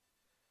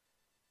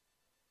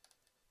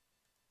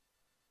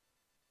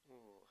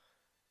 Ooh.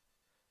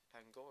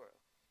 Pangoro.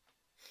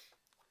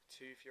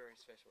 2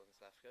 Furious Fish ones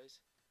left,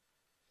 guys.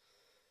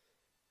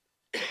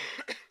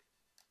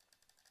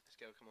 Let's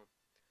go, come on.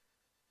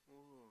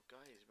 Ooh,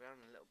 guys, we're on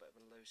a little bit of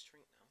a low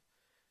streak now.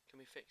 Can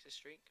we fix this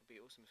streak? It'd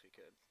be awesome if we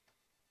could.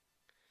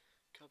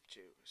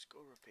 Cubchoo,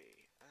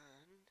 Scorpy,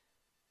 and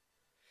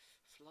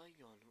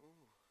Flygon.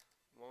 Ooh,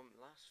 one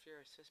last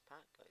Furious Fist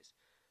pack, guys.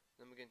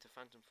 Then we're going to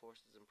Phantom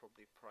Forces and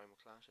probably Primal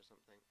Clash or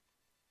something.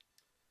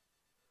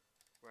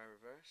 Rare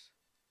reverse.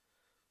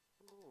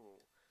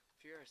 Ooh,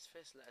 Furious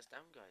Fist let us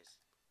down,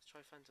 guys. Let's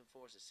try Phantom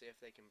Forces, see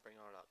if they can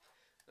bring our luck.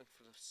 Look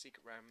for the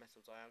secret rare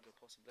Metal Dialga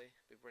possibly.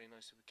 It'd be really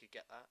nice if we could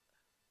get that.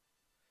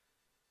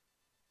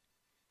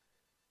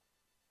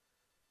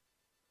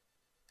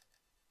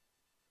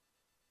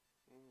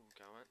 Ooh,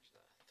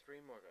 Galvantula.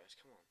 3 more, guys.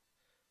 Come on.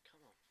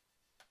 Come on.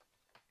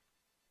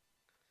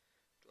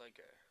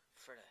 Gligar.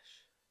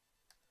 Freddish.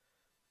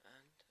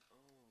 And,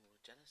 oh,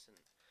 Jellison.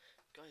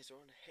 Guys,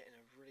 we're hitting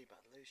a really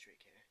bad low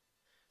streak here.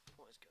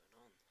 What is going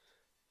on?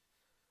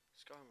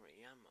 Skarmory,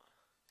 Yama.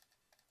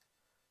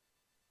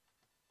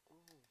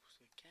 Ooh,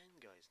 so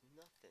again, guys,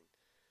 nothing.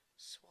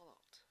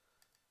 Swallowed.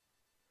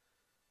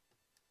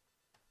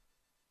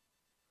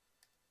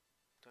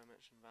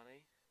 Dimension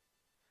Valley.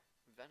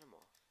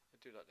 Venomoth. I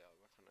do like the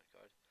artwork on that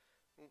card.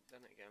 Oh,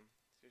 then it again.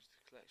 Here's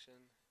the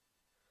collection.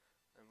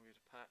 And we go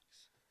to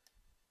packs.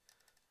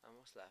 And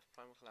what's left?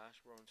 Primal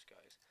Clash, Roaring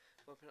Skies.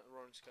 We'll open up the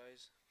Roaring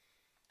Skies.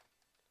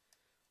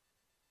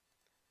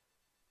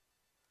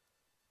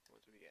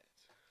 What do we get?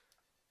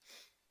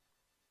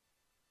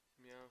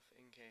 Meowth,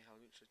 Inkay,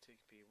 Hawlucha,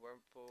 Togepi,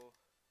 Wurmple,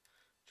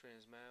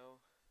 Trainer's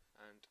Mail,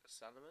 and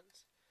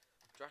Salamence.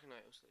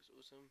 Dragonite also looks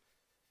awesome.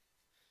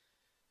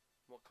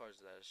 What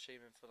cards are there?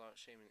 Shaman Full Art,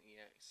 Shaman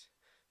EX,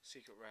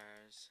 Secret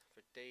Rares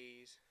for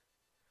days,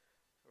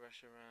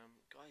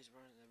 Reshiram. Guys,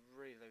 we're on a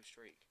really low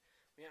streak.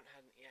 We haven't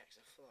had an EX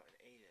of Full Art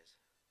in ages.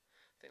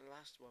 I think the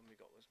last one we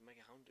got was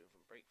Mega Houndoom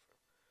from Breakthrough,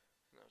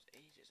 and that was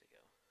ages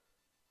ago.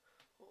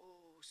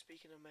 Oh,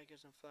 speaking of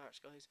megas and full arts,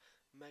 guys,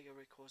 Mega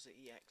Rayquaza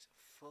EX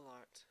full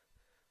art.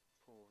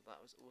 Oh, that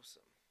was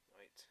awesome.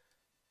 Right,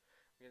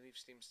 I'm gonna leave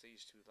Steam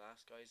Stage 2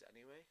 last, guys,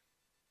 anyway.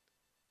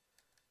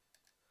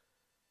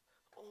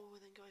 Oh,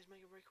 and then guys,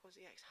 Mega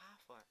Rayquaza EX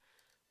half art.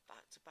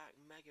 Back to back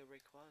Mega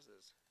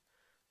Rayquazas.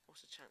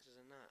 What's the chances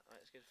in that?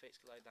 Alright, let's go to Fates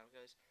Collide now,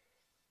 guys.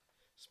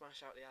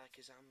 Smash out the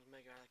Alakazams,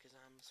 Mega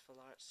Alakazams, full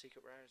art,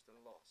 secret rares, the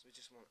lots. We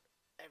just want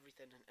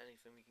everything and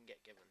anything we can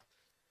get given.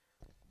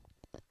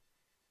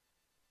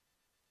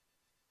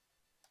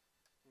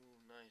 Ooh,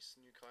 nice.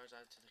 New cards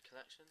added to the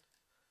collection.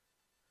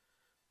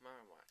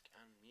 Marowak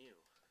and Mew.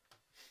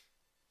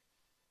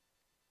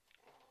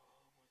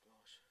 Oh my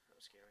gosh, that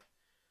was scary.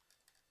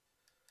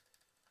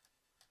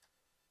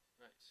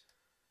 Right,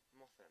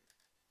 Mothin.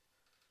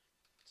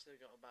 Still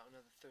got about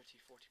another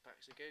 30-40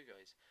 packs to go,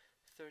 guys.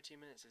 30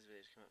 minutes this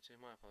video's come up to,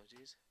 my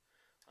apologies.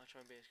 I'll try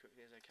and be as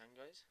quickly as I can,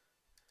 guys.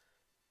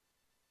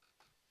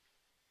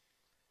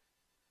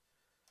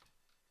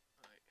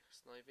 Alright,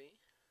 Snivy,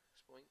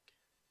 Spoink,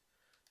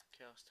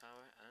 Chaos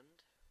Tower,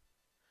 and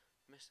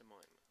Mr.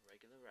 Mime,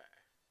 regular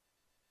rare.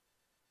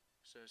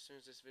 So as soon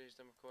as this video's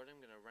done recording,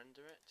 I'm going to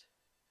render it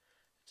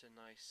to a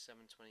nice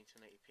 720 to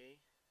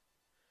 1080p.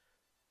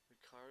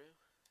 Lucario.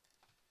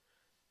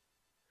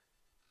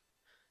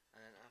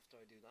 And then after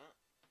I do that,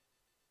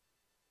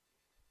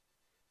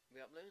 we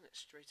upload it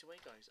straight away,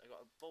 guys. I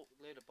got a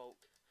load of bulk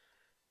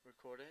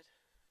recorded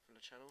for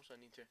the channel, so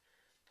I need to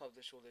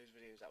publish all those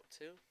videos out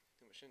too,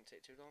 which shouldn't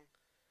take too long.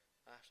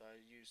 After I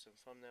use some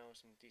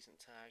thumbnails, some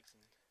decent tags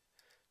and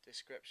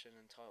description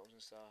and titles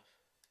and stuff,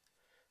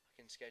 I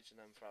can schedule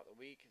them throughout the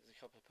week. There's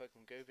a couple of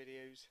Pokemon Go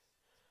videos,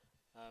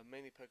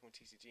 mainly Pokemon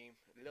TCG,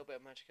 a little bit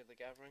of Magic of the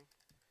Gathering.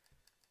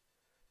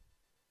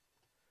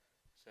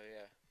 So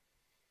yeah,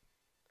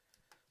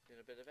 did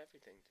a bit of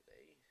everything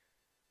today.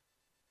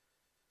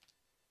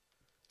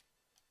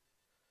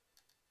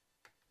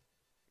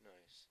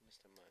 Nice,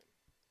 Mr. Mime.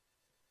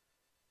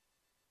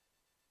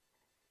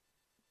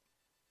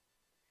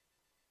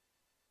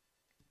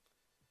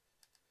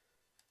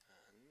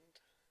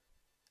 And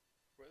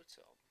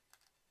Rotom.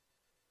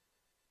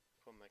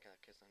 Come on, Mega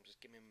Alakazam, just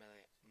give me a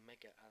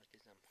Mega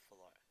Alakazam full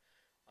art.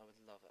 I would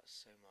love that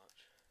so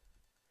much.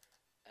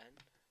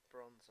 And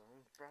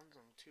Bronzong,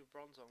 2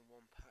 Bronzong,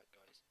 1 pack,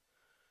 guys.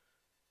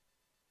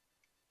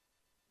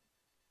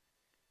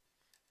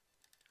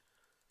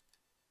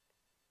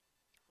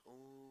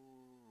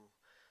 Ooh,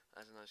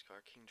 that's a nice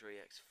card. Kingdra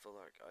EX full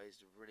art,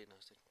 guys. Really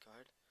nice looking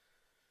card.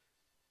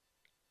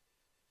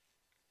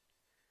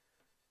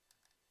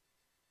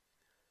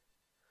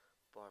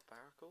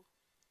 Barbaracle.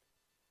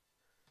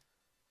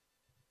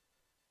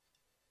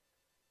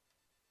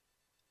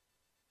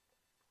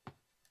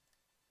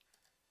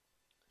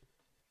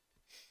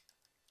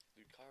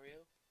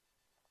 Lucario.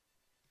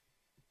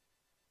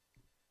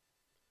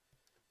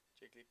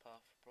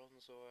 Jigglypuff,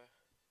 Bronzor.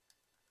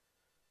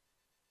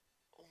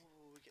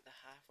 Oh, we get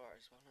the half art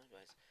as well now,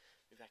 guys.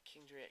 We've had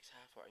Kingdra EX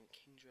half art and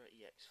Kingdra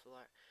EX full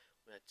art.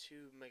 We had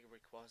 2 Mega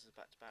Rayquazas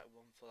back to back,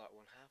 1 full art,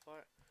 1 half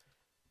art.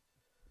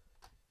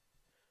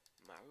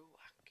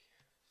 Marowak.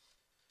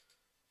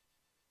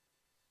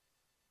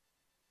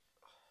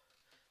 Oh,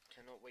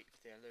 cannot wait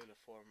for the Alola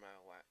 4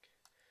 Marowak.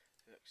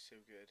 It looks so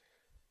good.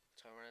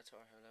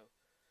 Tyranitar, hello.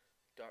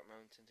 Dark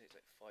Mountain takes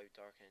like 5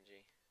 dark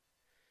energy.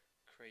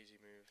 Crazy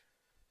move.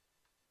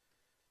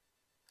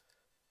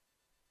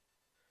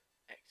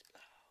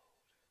 Explode.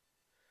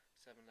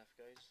 7 left,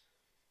 guys.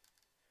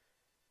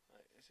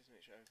 Right, let's just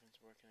make sure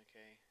everything's working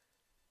okay.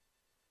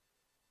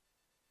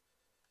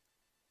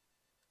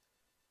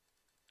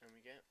 And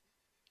we get,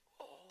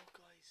 oh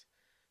guys,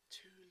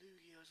 2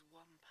 Lugias, 1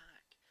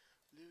 pack.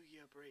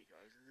 Lugia break,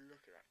 guys.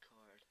 Look at that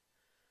card.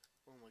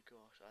 Oh my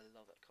gosh, I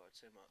love that card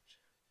so much.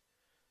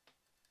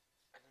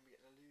 And then we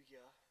get the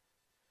Lugia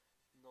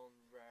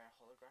non-rare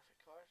holographic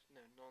card.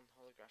 No,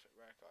 non-holographic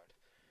rare card.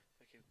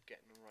 If I could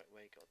get in the right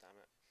way,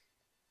 goddammit.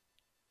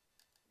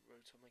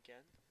 Rotom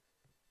again.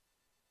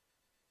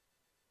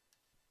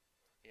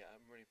 Yeah,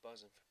 I'm really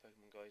buzzing for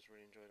Pokemon, guys.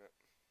 Really enjoying it.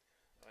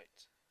 Right.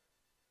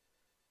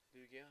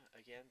 Lugia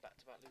again,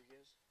 back-to-back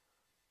Lugias.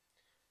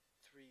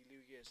 3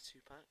 Lugias,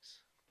 2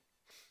 packs.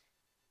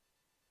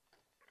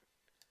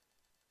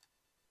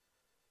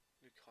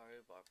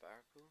 Lucario,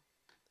 Barbaracle.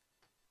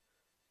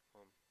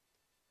 Come on.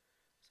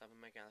 Let's have a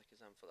Mega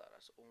Alakazam for that.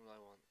 That's all I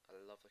want. I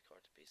love the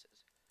card to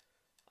pieces.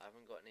 I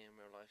haven't got any in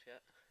real life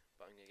yet,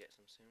 but I'm gonna get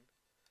some soon.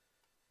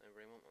 I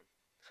really want one.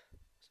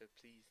 So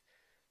please,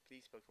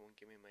 please Pokemon,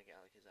 give me a Mega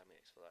Alakazam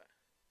EX for that.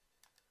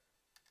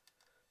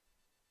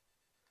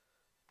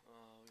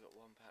 Oh, we got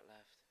 1 pack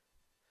left.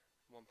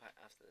 1 pack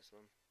after this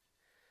one.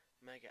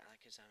 Mega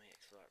Alakazam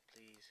EX for that,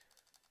 please.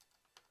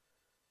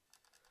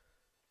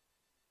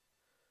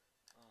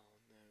 Oh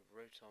no,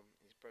 Rotom,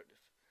 he's broke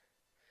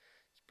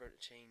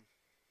the chain.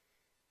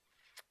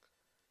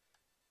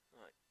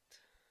 Right.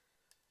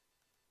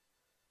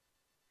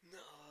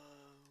 No,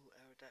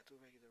 Aerodactyl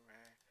regular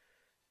rare.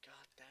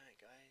 God damn it,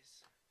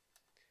 guys.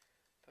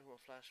 Pokemon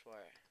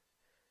Flashfire.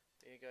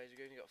 Yeah, guys,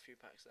 we've only got a few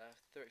packs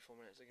left.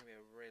 34 minutes. It's gonna be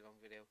a really long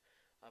video.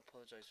 I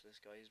apologise for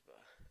this, guys, but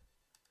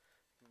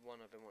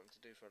one I've been wanting to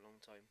do for a long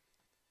time.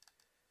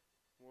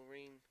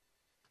 Maureen.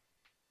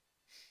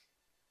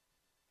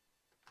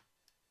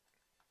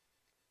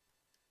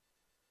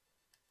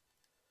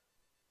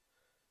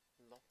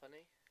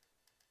 Lopunny.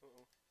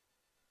 Uh-oh.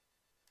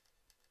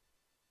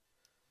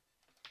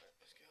 Right,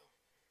 let's go.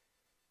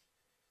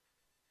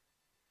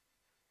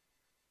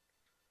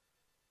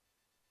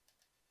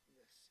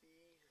 Let's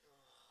see.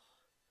 Oh,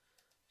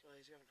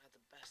 guys, we haven't had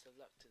the best of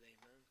luck today,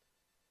 man.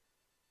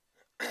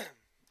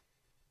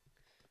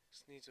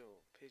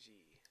 Sneasel,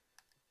 Pidgey,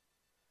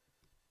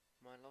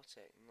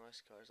 Milotic,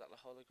 nice card. Is that the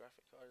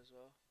holographic card as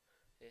well?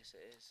 Yes,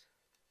 it is.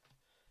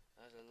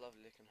 That's a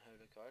lovely looking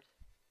holo card.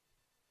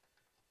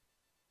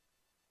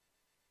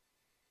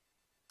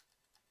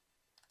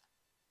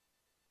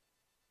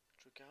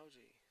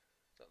 Dragalge,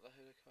 is that the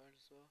holo card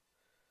as well?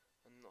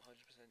 I'm not 100%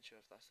 sure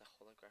if that's a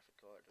holographic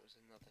card or is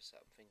another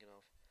set I'm thinking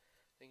of.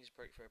 I think it's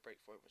Break for a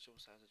Break for it, which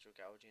also has a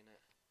Dragalge in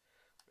it,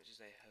 which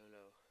is a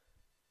holo.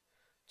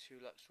 2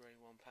 Luxray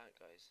 1 pack,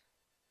 guys.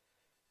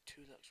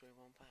 2 Luxray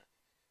 1 pack.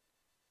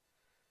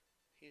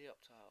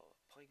 Helioptile,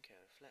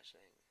 Pineco,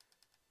 Fletchling.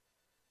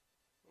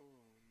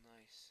 Ooh,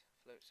 nice.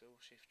 Floatzel,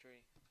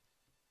 Shiftry.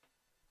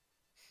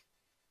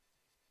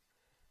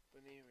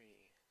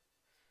 Boniri,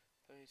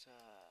 Ponyta.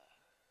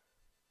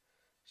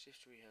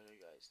 Shiftry holo,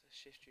 guys. The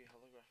Shiftry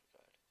holographic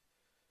card.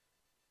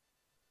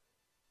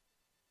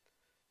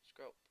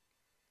 Skrelp,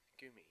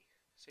 Gumi,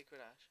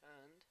 Sacred Ash,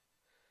 and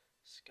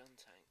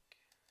Skuntank.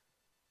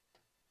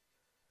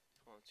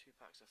 Come on, 2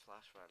 packs of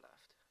Flash Rare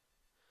left.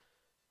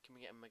 Can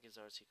we get a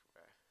Megazord Secret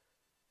Rare?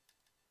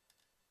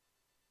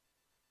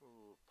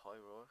 Ooh,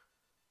 Pyroar.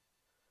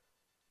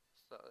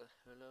 Is that a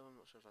holo? I'm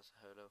not sure if that's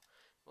a holo.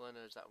 All I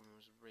know is that one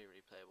was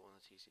really playable on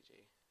the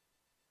TCG.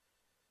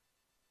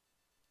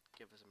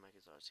 Give us a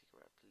Megazord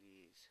Secret Rare,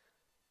 please.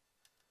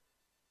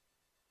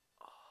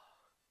 Oh,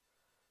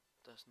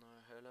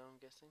 Dusknoir holo, I'm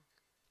guessing.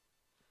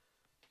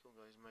 Come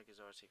on, guys,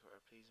 Megazord Secret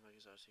Rare, please.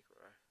 Megazord Secret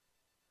Rare.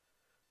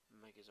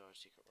 Megazord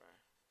Secret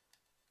Rare.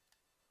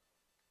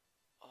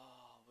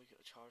 Oh, we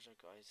got a Charizard,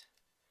 guys.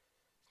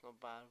 It's not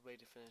a bad way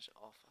to finish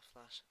off a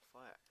Flash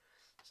Fire.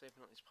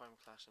 Saving up these Primal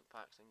Clash and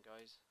packs then,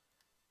 guys.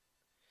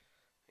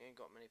 We ain't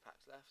got many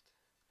packs left.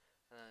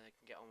 And then I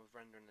can get on with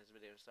rendering this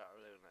video and start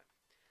reloading it.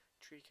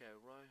 Trico,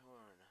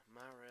 Rhyhorn,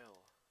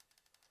 Marill.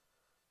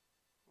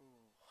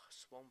 Ooh,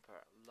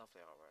 Swampert. Lovely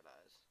artwork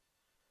that is.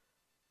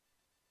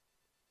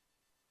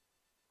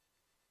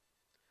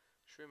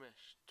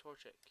 Shroomish,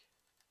 Torchic,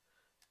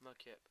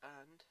 Mudkip,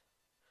 and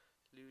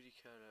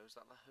Ludicolo. Is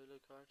that the holo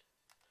card?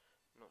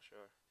 I'm not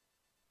sure.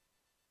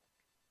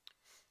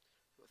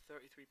 We've got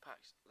 33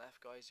 packs left,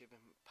 guys. We've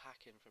been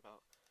packing for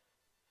about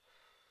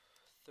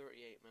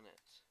 38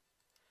 minutes.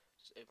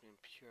 Just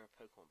opening pure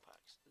Pokemon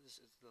packs.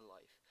 This is the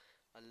life.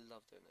 I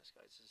love doing this,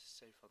 guys. This is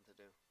so fun to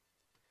do.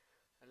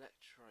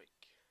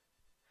 Electrike.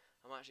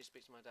 I might actually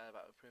speak to my dad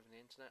about improving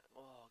the internet.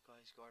 Oh,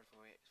 guys,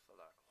 Gardevoir for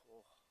that.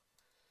 Oh.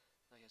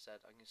 Like I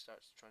said, I'm going to start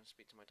trying to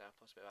speak to my dad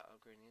possibly about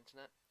upgrading the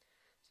internet.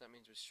 So that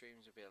means with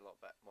streams will be a lot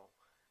better. Well,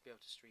 be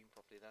able to stream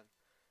properly then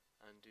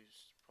and do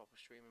proper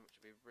streaming, which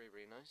would be really,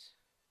 really nice.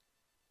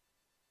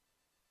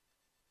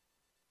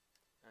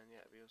 And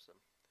yeah, it'd be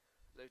awesome.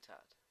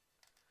 Lotad,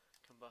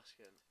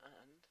 Combustion,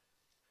 and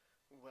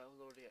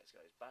Well-Lord EX,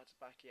 guys.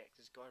 Back-to-back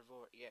EXs,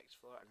 Gardevoir EX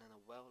floor, and then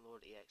a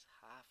Well-Lord EX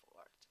half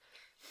art.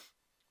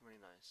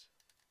 Really nice.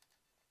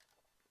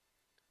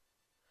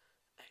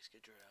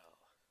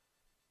 Excadrill.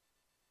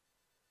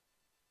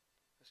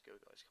 Let's go,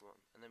 guys, come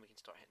on. And then we can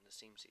start hitting the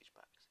Steam Siege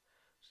packs.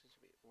 Which is going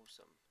to be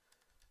awesome.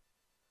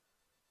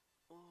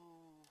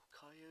 Oh,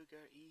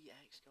 Kyogre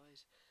EX,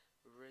 guys.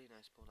 Really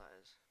nice pull that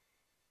is.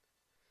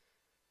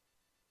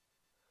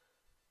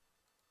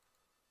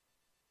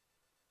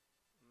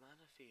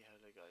 Manaphy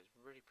holo, guys.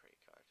 Really pretty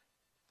card.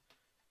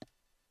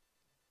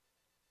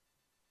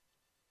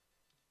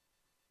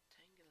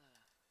 Tangela.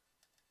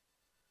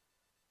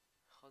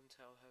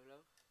 Huntail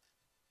holo.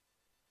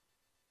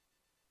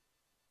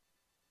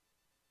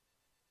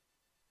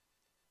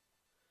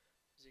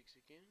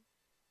 Zigzagoon,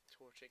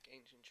 Torchic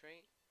Ancient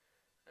Trait,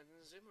 and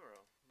then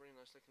Zimmerl. Really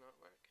nice looking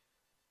artwork.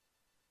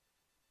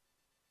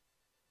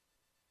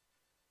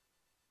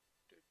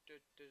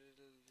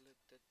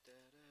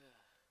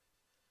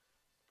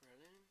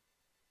 Brilliant.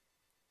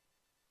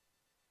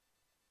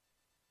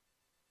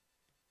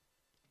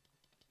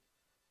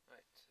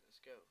 Right, let's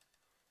go.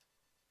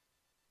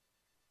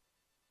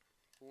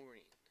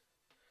 Maureen.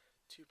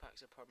 2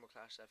 packs of Primal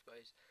Clash left,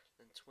 guys,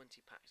 then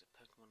 20 packs of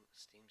Pokemon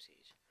Steam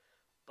Siege.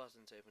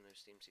 Buzzing to open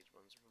those Steam Siege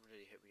ones.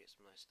 Really hope we get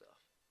some nice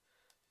stuff.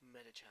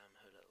 Medicham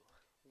holo.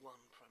 1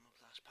 Primal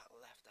Clash pack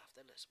left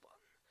after this one.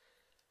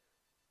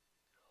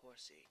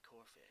 Horsey,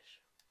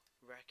 Corfish,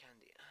 Rare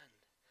Candy,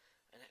 and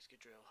an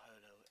Excadrill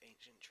holo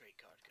Ancient Trait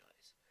card,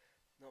 guys.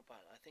 Not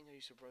bad. I think I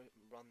used to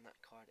run that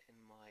card in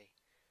my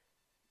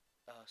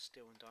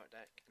Steel and Dark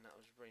deck, and that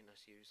was really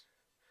nice to use.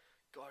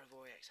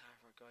 Gardevoir EX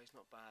Half-Art, guys.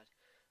 Not bad.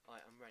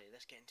 Alright, I'm ready.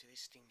 Let's get into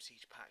these Steam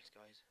Siege packs,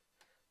 guys.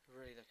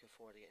 Really looking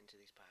forward to getting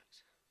into these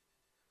packs.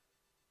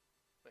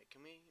 Wait,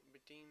 can we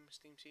redeem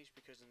Steam Siege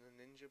because of the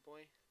Ninja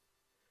Boy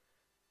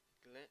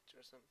glitch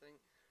or something?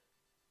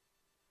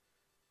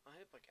 I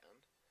hope I can.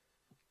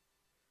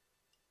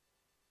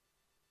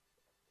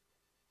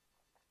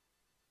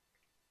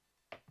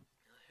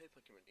 I hope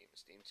I can redeem the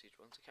Steam Siege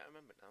once. I can't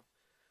remember now.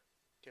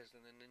 Because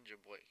of the Ninja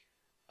Boy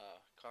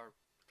car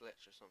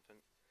glitch or something.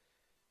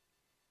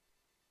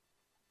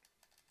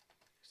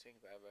 It's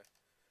taking forever.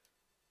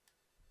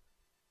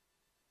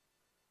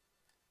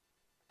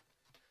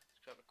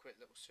 Let's grab a quick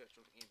little search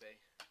on eBay.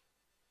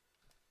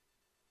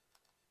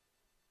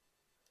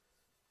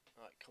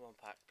 Alright, come on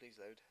pack, please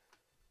load.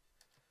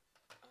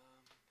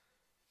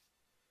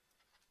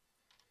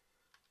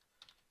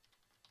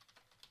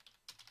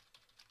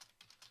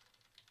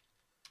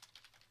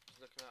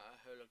 Looking at a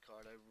holo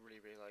card I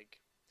really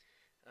like.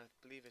 I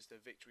believe it's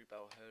the Victory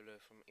Bell holo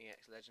from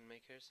EX Legend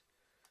Makers.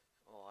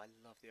 Oh, I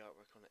love the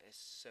artwork on it, it's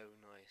so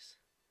nice.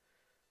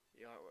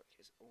 The artwork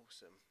is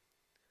awesome.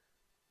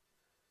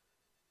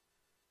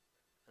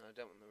 And I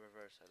don't want the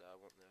reverse holo, I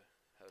want the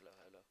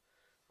holo.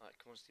 Alright,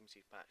 come on Steam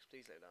Siege packs,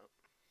 please load up.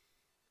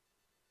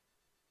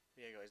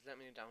 Yeah guys, let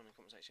me know down in the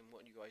comment section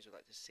what you guys would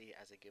like to see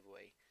as a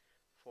giveaway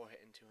for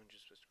hitting 200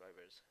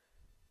 subscribers.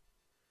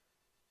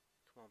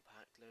 Come on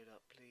pack, load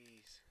up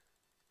please.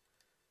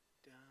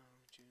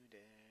 Don't you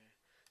dare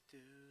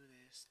do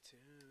this to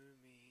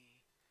me.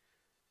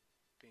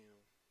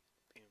 Boom,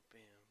 boom,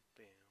 boom,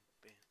 boom,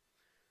 boom.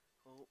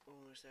 Oh,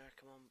 almost there.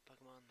 Come on,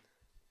 Pokemon.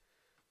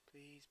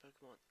 Please,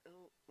 Pokemon.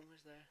 Oh,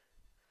 almost there.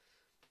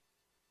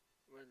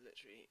 We're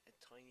literally a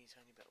tiny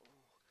bit.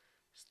 Oh,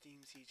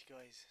 Steam Siege,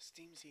 guys.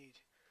 Steam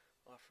Siege.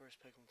 Our first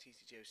Pokemon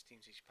TCGO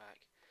Steam Siege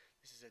pack.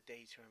 This is a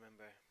day to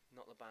remember.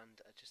 Not the band,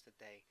 just a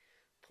day.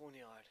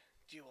 Ponyard,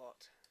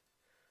 Duot.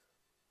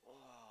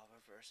 Oh,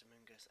 Reverse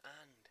Amoonguss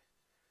and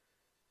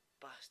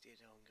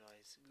Bastiodon,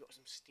 guys. We've got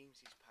some Steam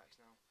Siege packs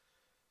now.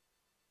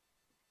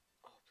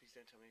 Oh, please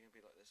don't tell me you're going to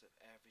be like this at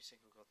every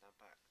single goddamn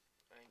pack.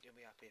 I ain't going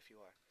to be happy if you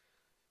are.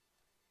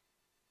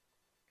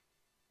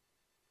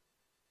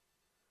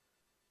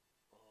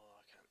 Oh,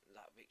 I can't.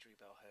 That Victory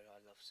Bell holo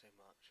I love so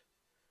much.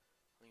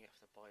 I'm going to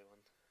have to buy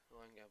one. Oh,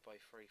 I'm going to buy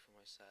 3 for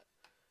my set.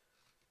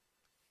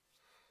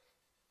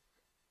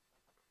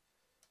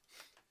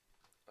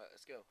 Right,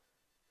 let's go.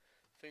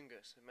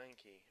 Fungus,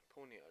 Mankey,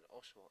 Ponyard,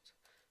 Oshawott,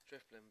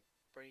 Drifblim,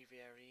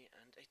 Braviary,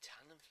 and a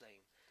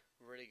Talonflame.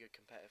 Really good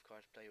competitive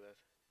card to play with.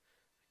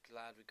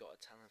 Glad we got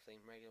a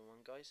Talonflame regular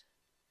one, guys.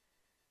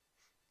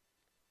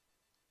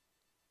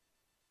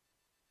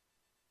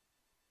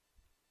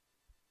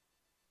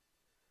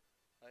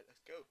 Right,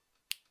 let's go.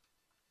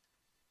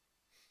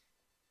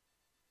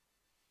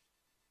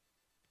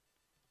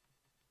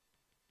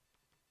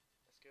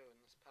 Let's go in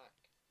this pack.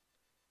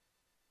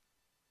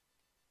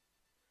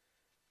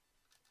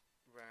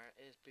 Rare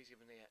is, please give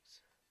an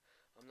EX.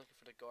 I'm looking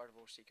for the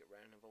Gardevoir Secret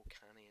Rare and a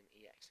Volcanion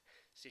EX.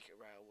 Secret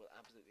Rare will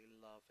absolutely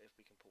love if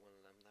we can pull one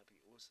of them, that'd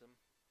be awesome.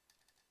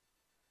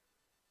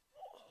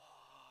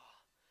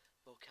 Oh,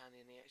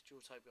 Volcanion EX dual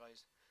type,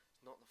 guys.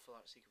 It's not the full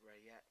art Secret Rare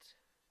yet.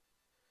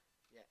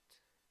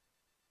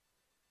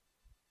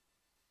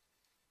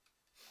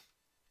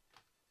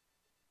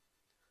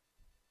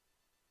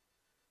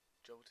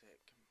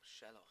 Joltik,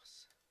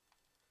 Shellos.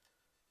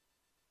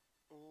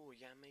 Oh,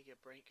 Mega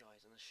Break,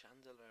 guys, and a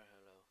Chandelure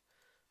holo.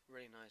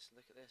 Really nice.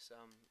 Look at this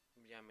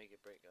Mega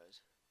Break,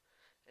 guys.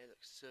 It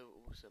looks so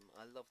awesome.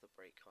 I love the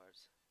break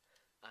cards.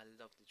 I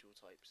love the dual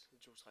types. The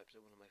dual types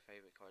are one of my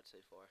favourite cards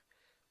so far,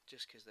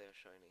 just because they are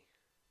shiny.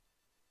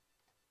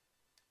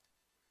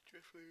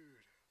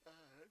 Driftwood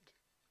and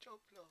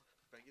Jumpluff.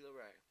 Regular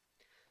rare.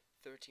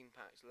 13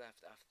 packs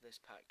left after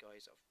this pack,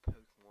 guys, of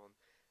Pokemon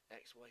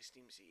XY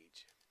Steam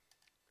Siege.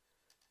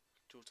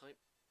 Dual type?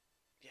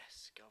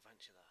 Yes,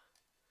 Galvantula.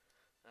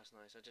 That's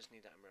nice, I just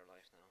need that in real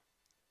life now.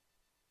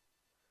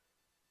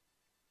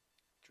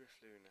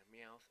 Drifloon,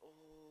 Meowth,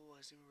 oh,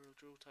 I see a real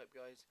dual type,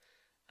 guys.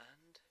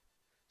 And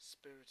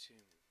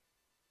Spiritomb.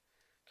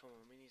 Come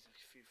on, we need a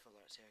few full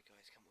arts here,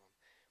 guys, come on.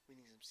 We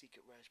need some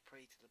secret rares,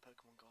 pray to the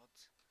Pokemon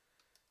gods.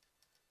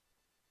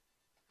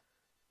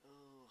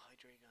 Oh,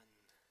 Hydreigon.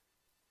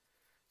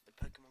 The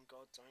Pokemon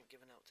gods aren't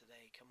giving out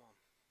today, come on.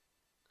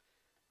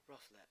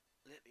 Rufflet,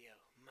 Lipio,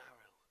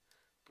 Marrow,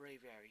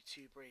 Braviary,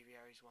 2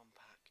 Braviaries, 1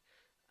 pack,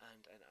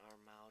 and an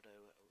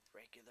Armaldo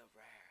regular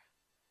rare.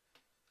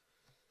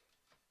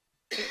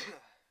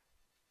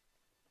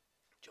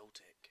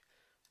 Joltik,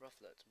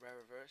 Rufflet, Rare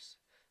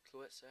Reverse,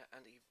 Cloetza,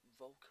 and a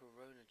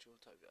Volcarona dual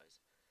type, guys.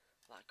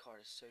 That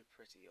card is so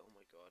pretty, oh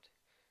my god.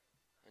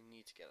 I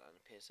need to get that in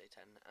a PSA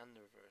 10 and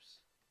the reverse.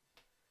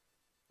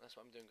 That's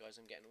what I'm doing, guys.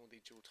 I'm getting all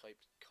the dual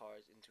type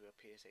cards into a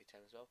PSA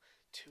 10 as well.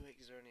 2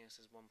 Xerneas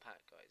as 1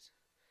 pack, guys.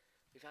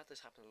 We've had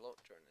this happen a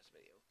lot during this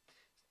video.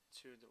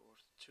 Two of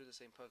the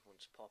same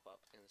Pokemon just pop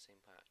up in the same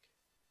pack.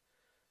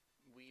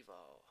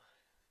 Weavile.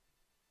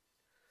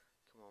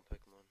 Come on,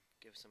 Pokemon.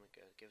 Give us something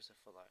good. Give us a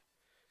full art.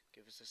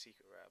 Give us a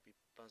secret rare. I'll be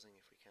buzzing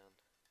if we can.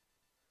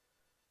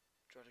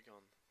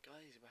 Druddigon.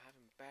 Guys, we're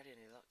having barely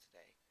any luck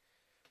today.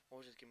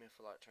 Or just give me a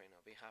full art trainer.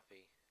 I'll be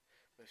happy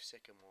with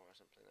Sycamore or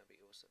something. That'd be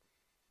awesome.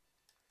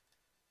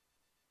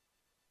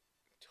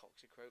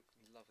 Toxicroak,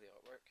 lovely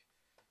artwork.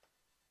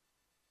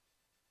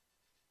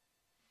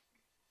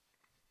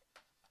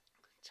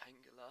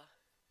 Tangela,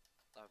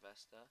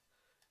 Larvesta,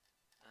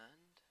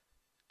 and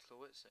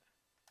Clowitzer.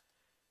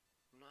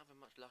 We're not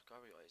having much luck,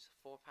 are we, guys?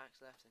 4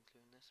 packs left,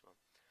 including this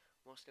one.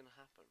 What's going to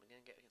happen? We're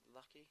going to get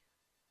lucky?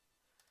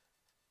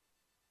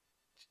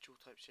 It's Dual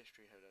Type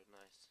Shiftry Holo,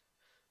 nice.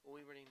 All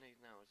we really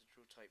need now is a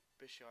Dual Type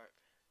Bisharp,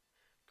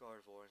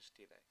 Gardevoir, and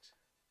Steelix.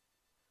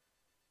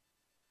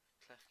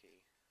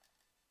 Klefki.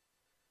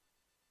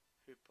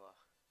 Hoopa.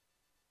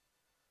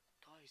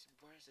 Guys,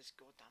 where's this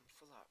goddamn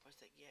full art?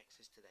 Where's the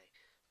EXs today?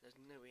 There's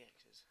no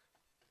EXs.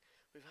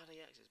 We've had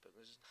EXs, but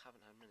we just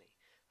haven't had many.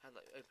 Had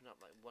like open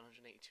up like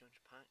 180,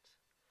 200 packs.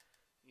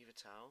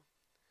 Yveltal.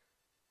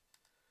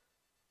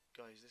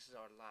 Guys, this is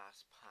our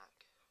last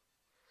pack.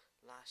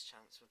 Last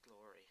chance for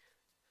glory.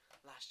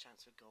 Last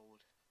chance for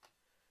gold.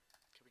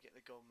 Can we get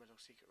the gold medal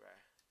secret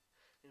rare?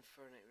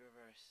 Infernape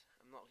reverse.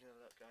 I'm not gonna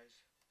look,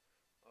 guys.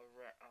 Our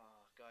rare,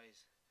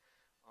 guys.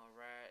 Our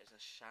rare is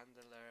a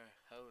Chandelier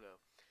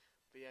Holo.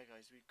 But yeah,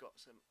 guys, we've got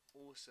some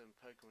awesome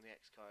Pokemon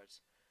EX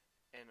cards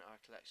in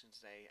our collection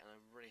today, and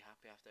I'm really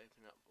happy after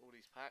opening up all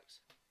these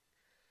packs.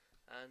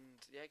 And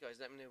yeah, guys,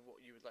 let me know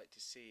what you would like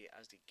to see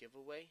as the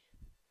giveaway.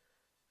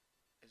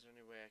 Is there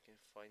any way I can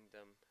find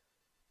them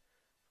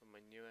from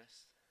my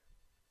newest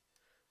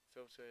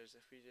filters?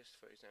 If we just,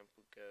 for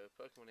example, go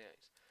Pokemon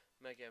EX,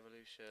 Mega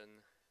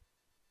Evolution,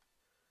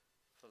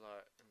 Full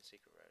Art, and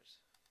Secret Rares.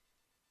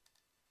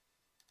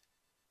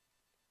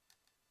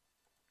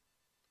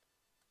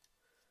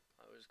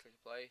 I will just click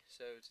apply.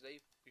 So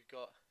today we've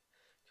got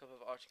a couple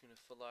of Articuno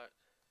Full Art,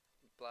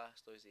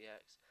 Blastoise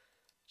EX,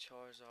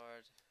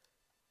 Charizard,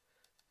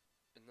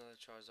 another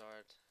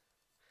Charizard.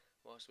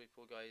 What else we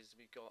pull, guys?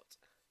 We got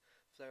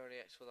Flareon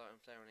EX Full Art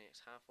and Flareon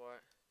EX Half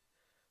Art,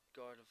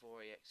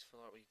 Gardevoir EX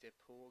Full Art. We did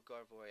pull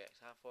Gardevoir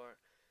EX Half Art,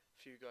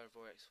 few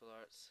Gardevoir EX Full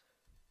Arts,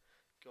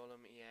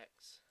 Golem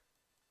EX,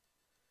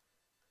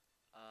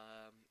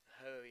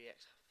 Ho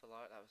EX Full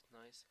Art. That was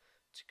nice.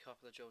 A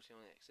couple of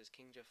Jolteon EXs,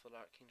 Kingdra Full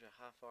Art, Kingdra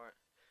Half Art,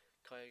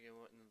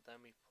 Kyogre, and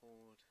then we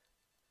pulled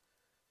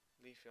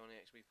Leafeon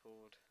EX. We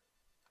pulled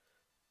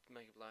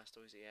Mega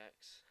Blastoise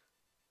EX,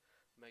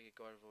 Mega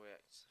Gardevoir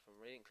EX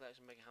from Radiant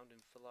Collection, Mega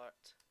Houndoom Full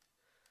Art,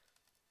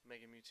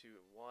 Mega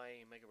Mewtwo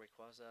Y, Mega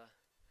Rayquaza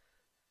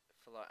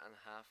Full Art and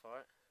Half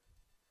Art,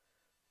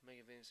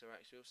 Mega Venusaur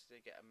X. We also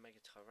did get a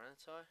Mega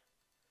Tyranitar.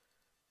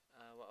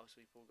 What else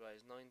we pulled,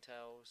 guys?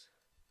 Ninetales,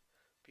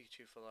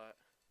 Pikachu Full Art.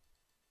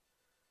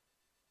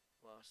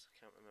 What else? I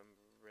can't remember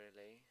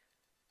really.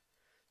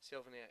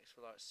 Sylveon EX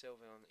Full Art,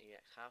 Sylveon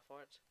EX Half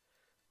Art.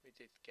 We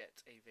did get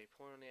a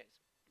Vaporeon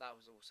EX. That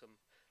was awesome.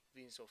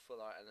 Venusaur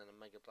Full Art, and then a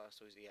Mega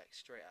Blastoise EX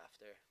straight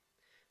after.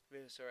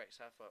 Venusaur X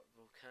Half Art,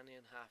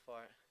 Volcanion Half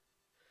Art,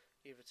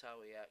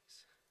 Yveltal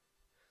EX.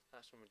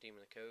 That's from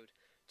redeeming the code.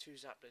 2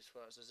 Zapdos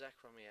Full Arts, a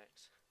Zekrom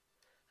EX,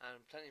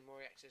 and plenty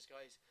more EXs,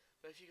 guys.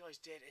 But if you guys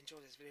did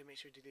enjoy this video, make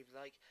sure to leave a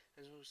like.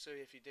 And also,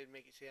 if you did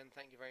make it to the end,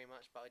 thank you very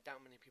much. But I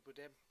doubt many people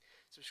did.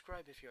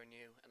 Subscribe if you're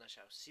new, and I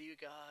shall see you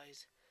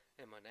guys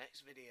in my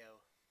next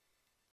video.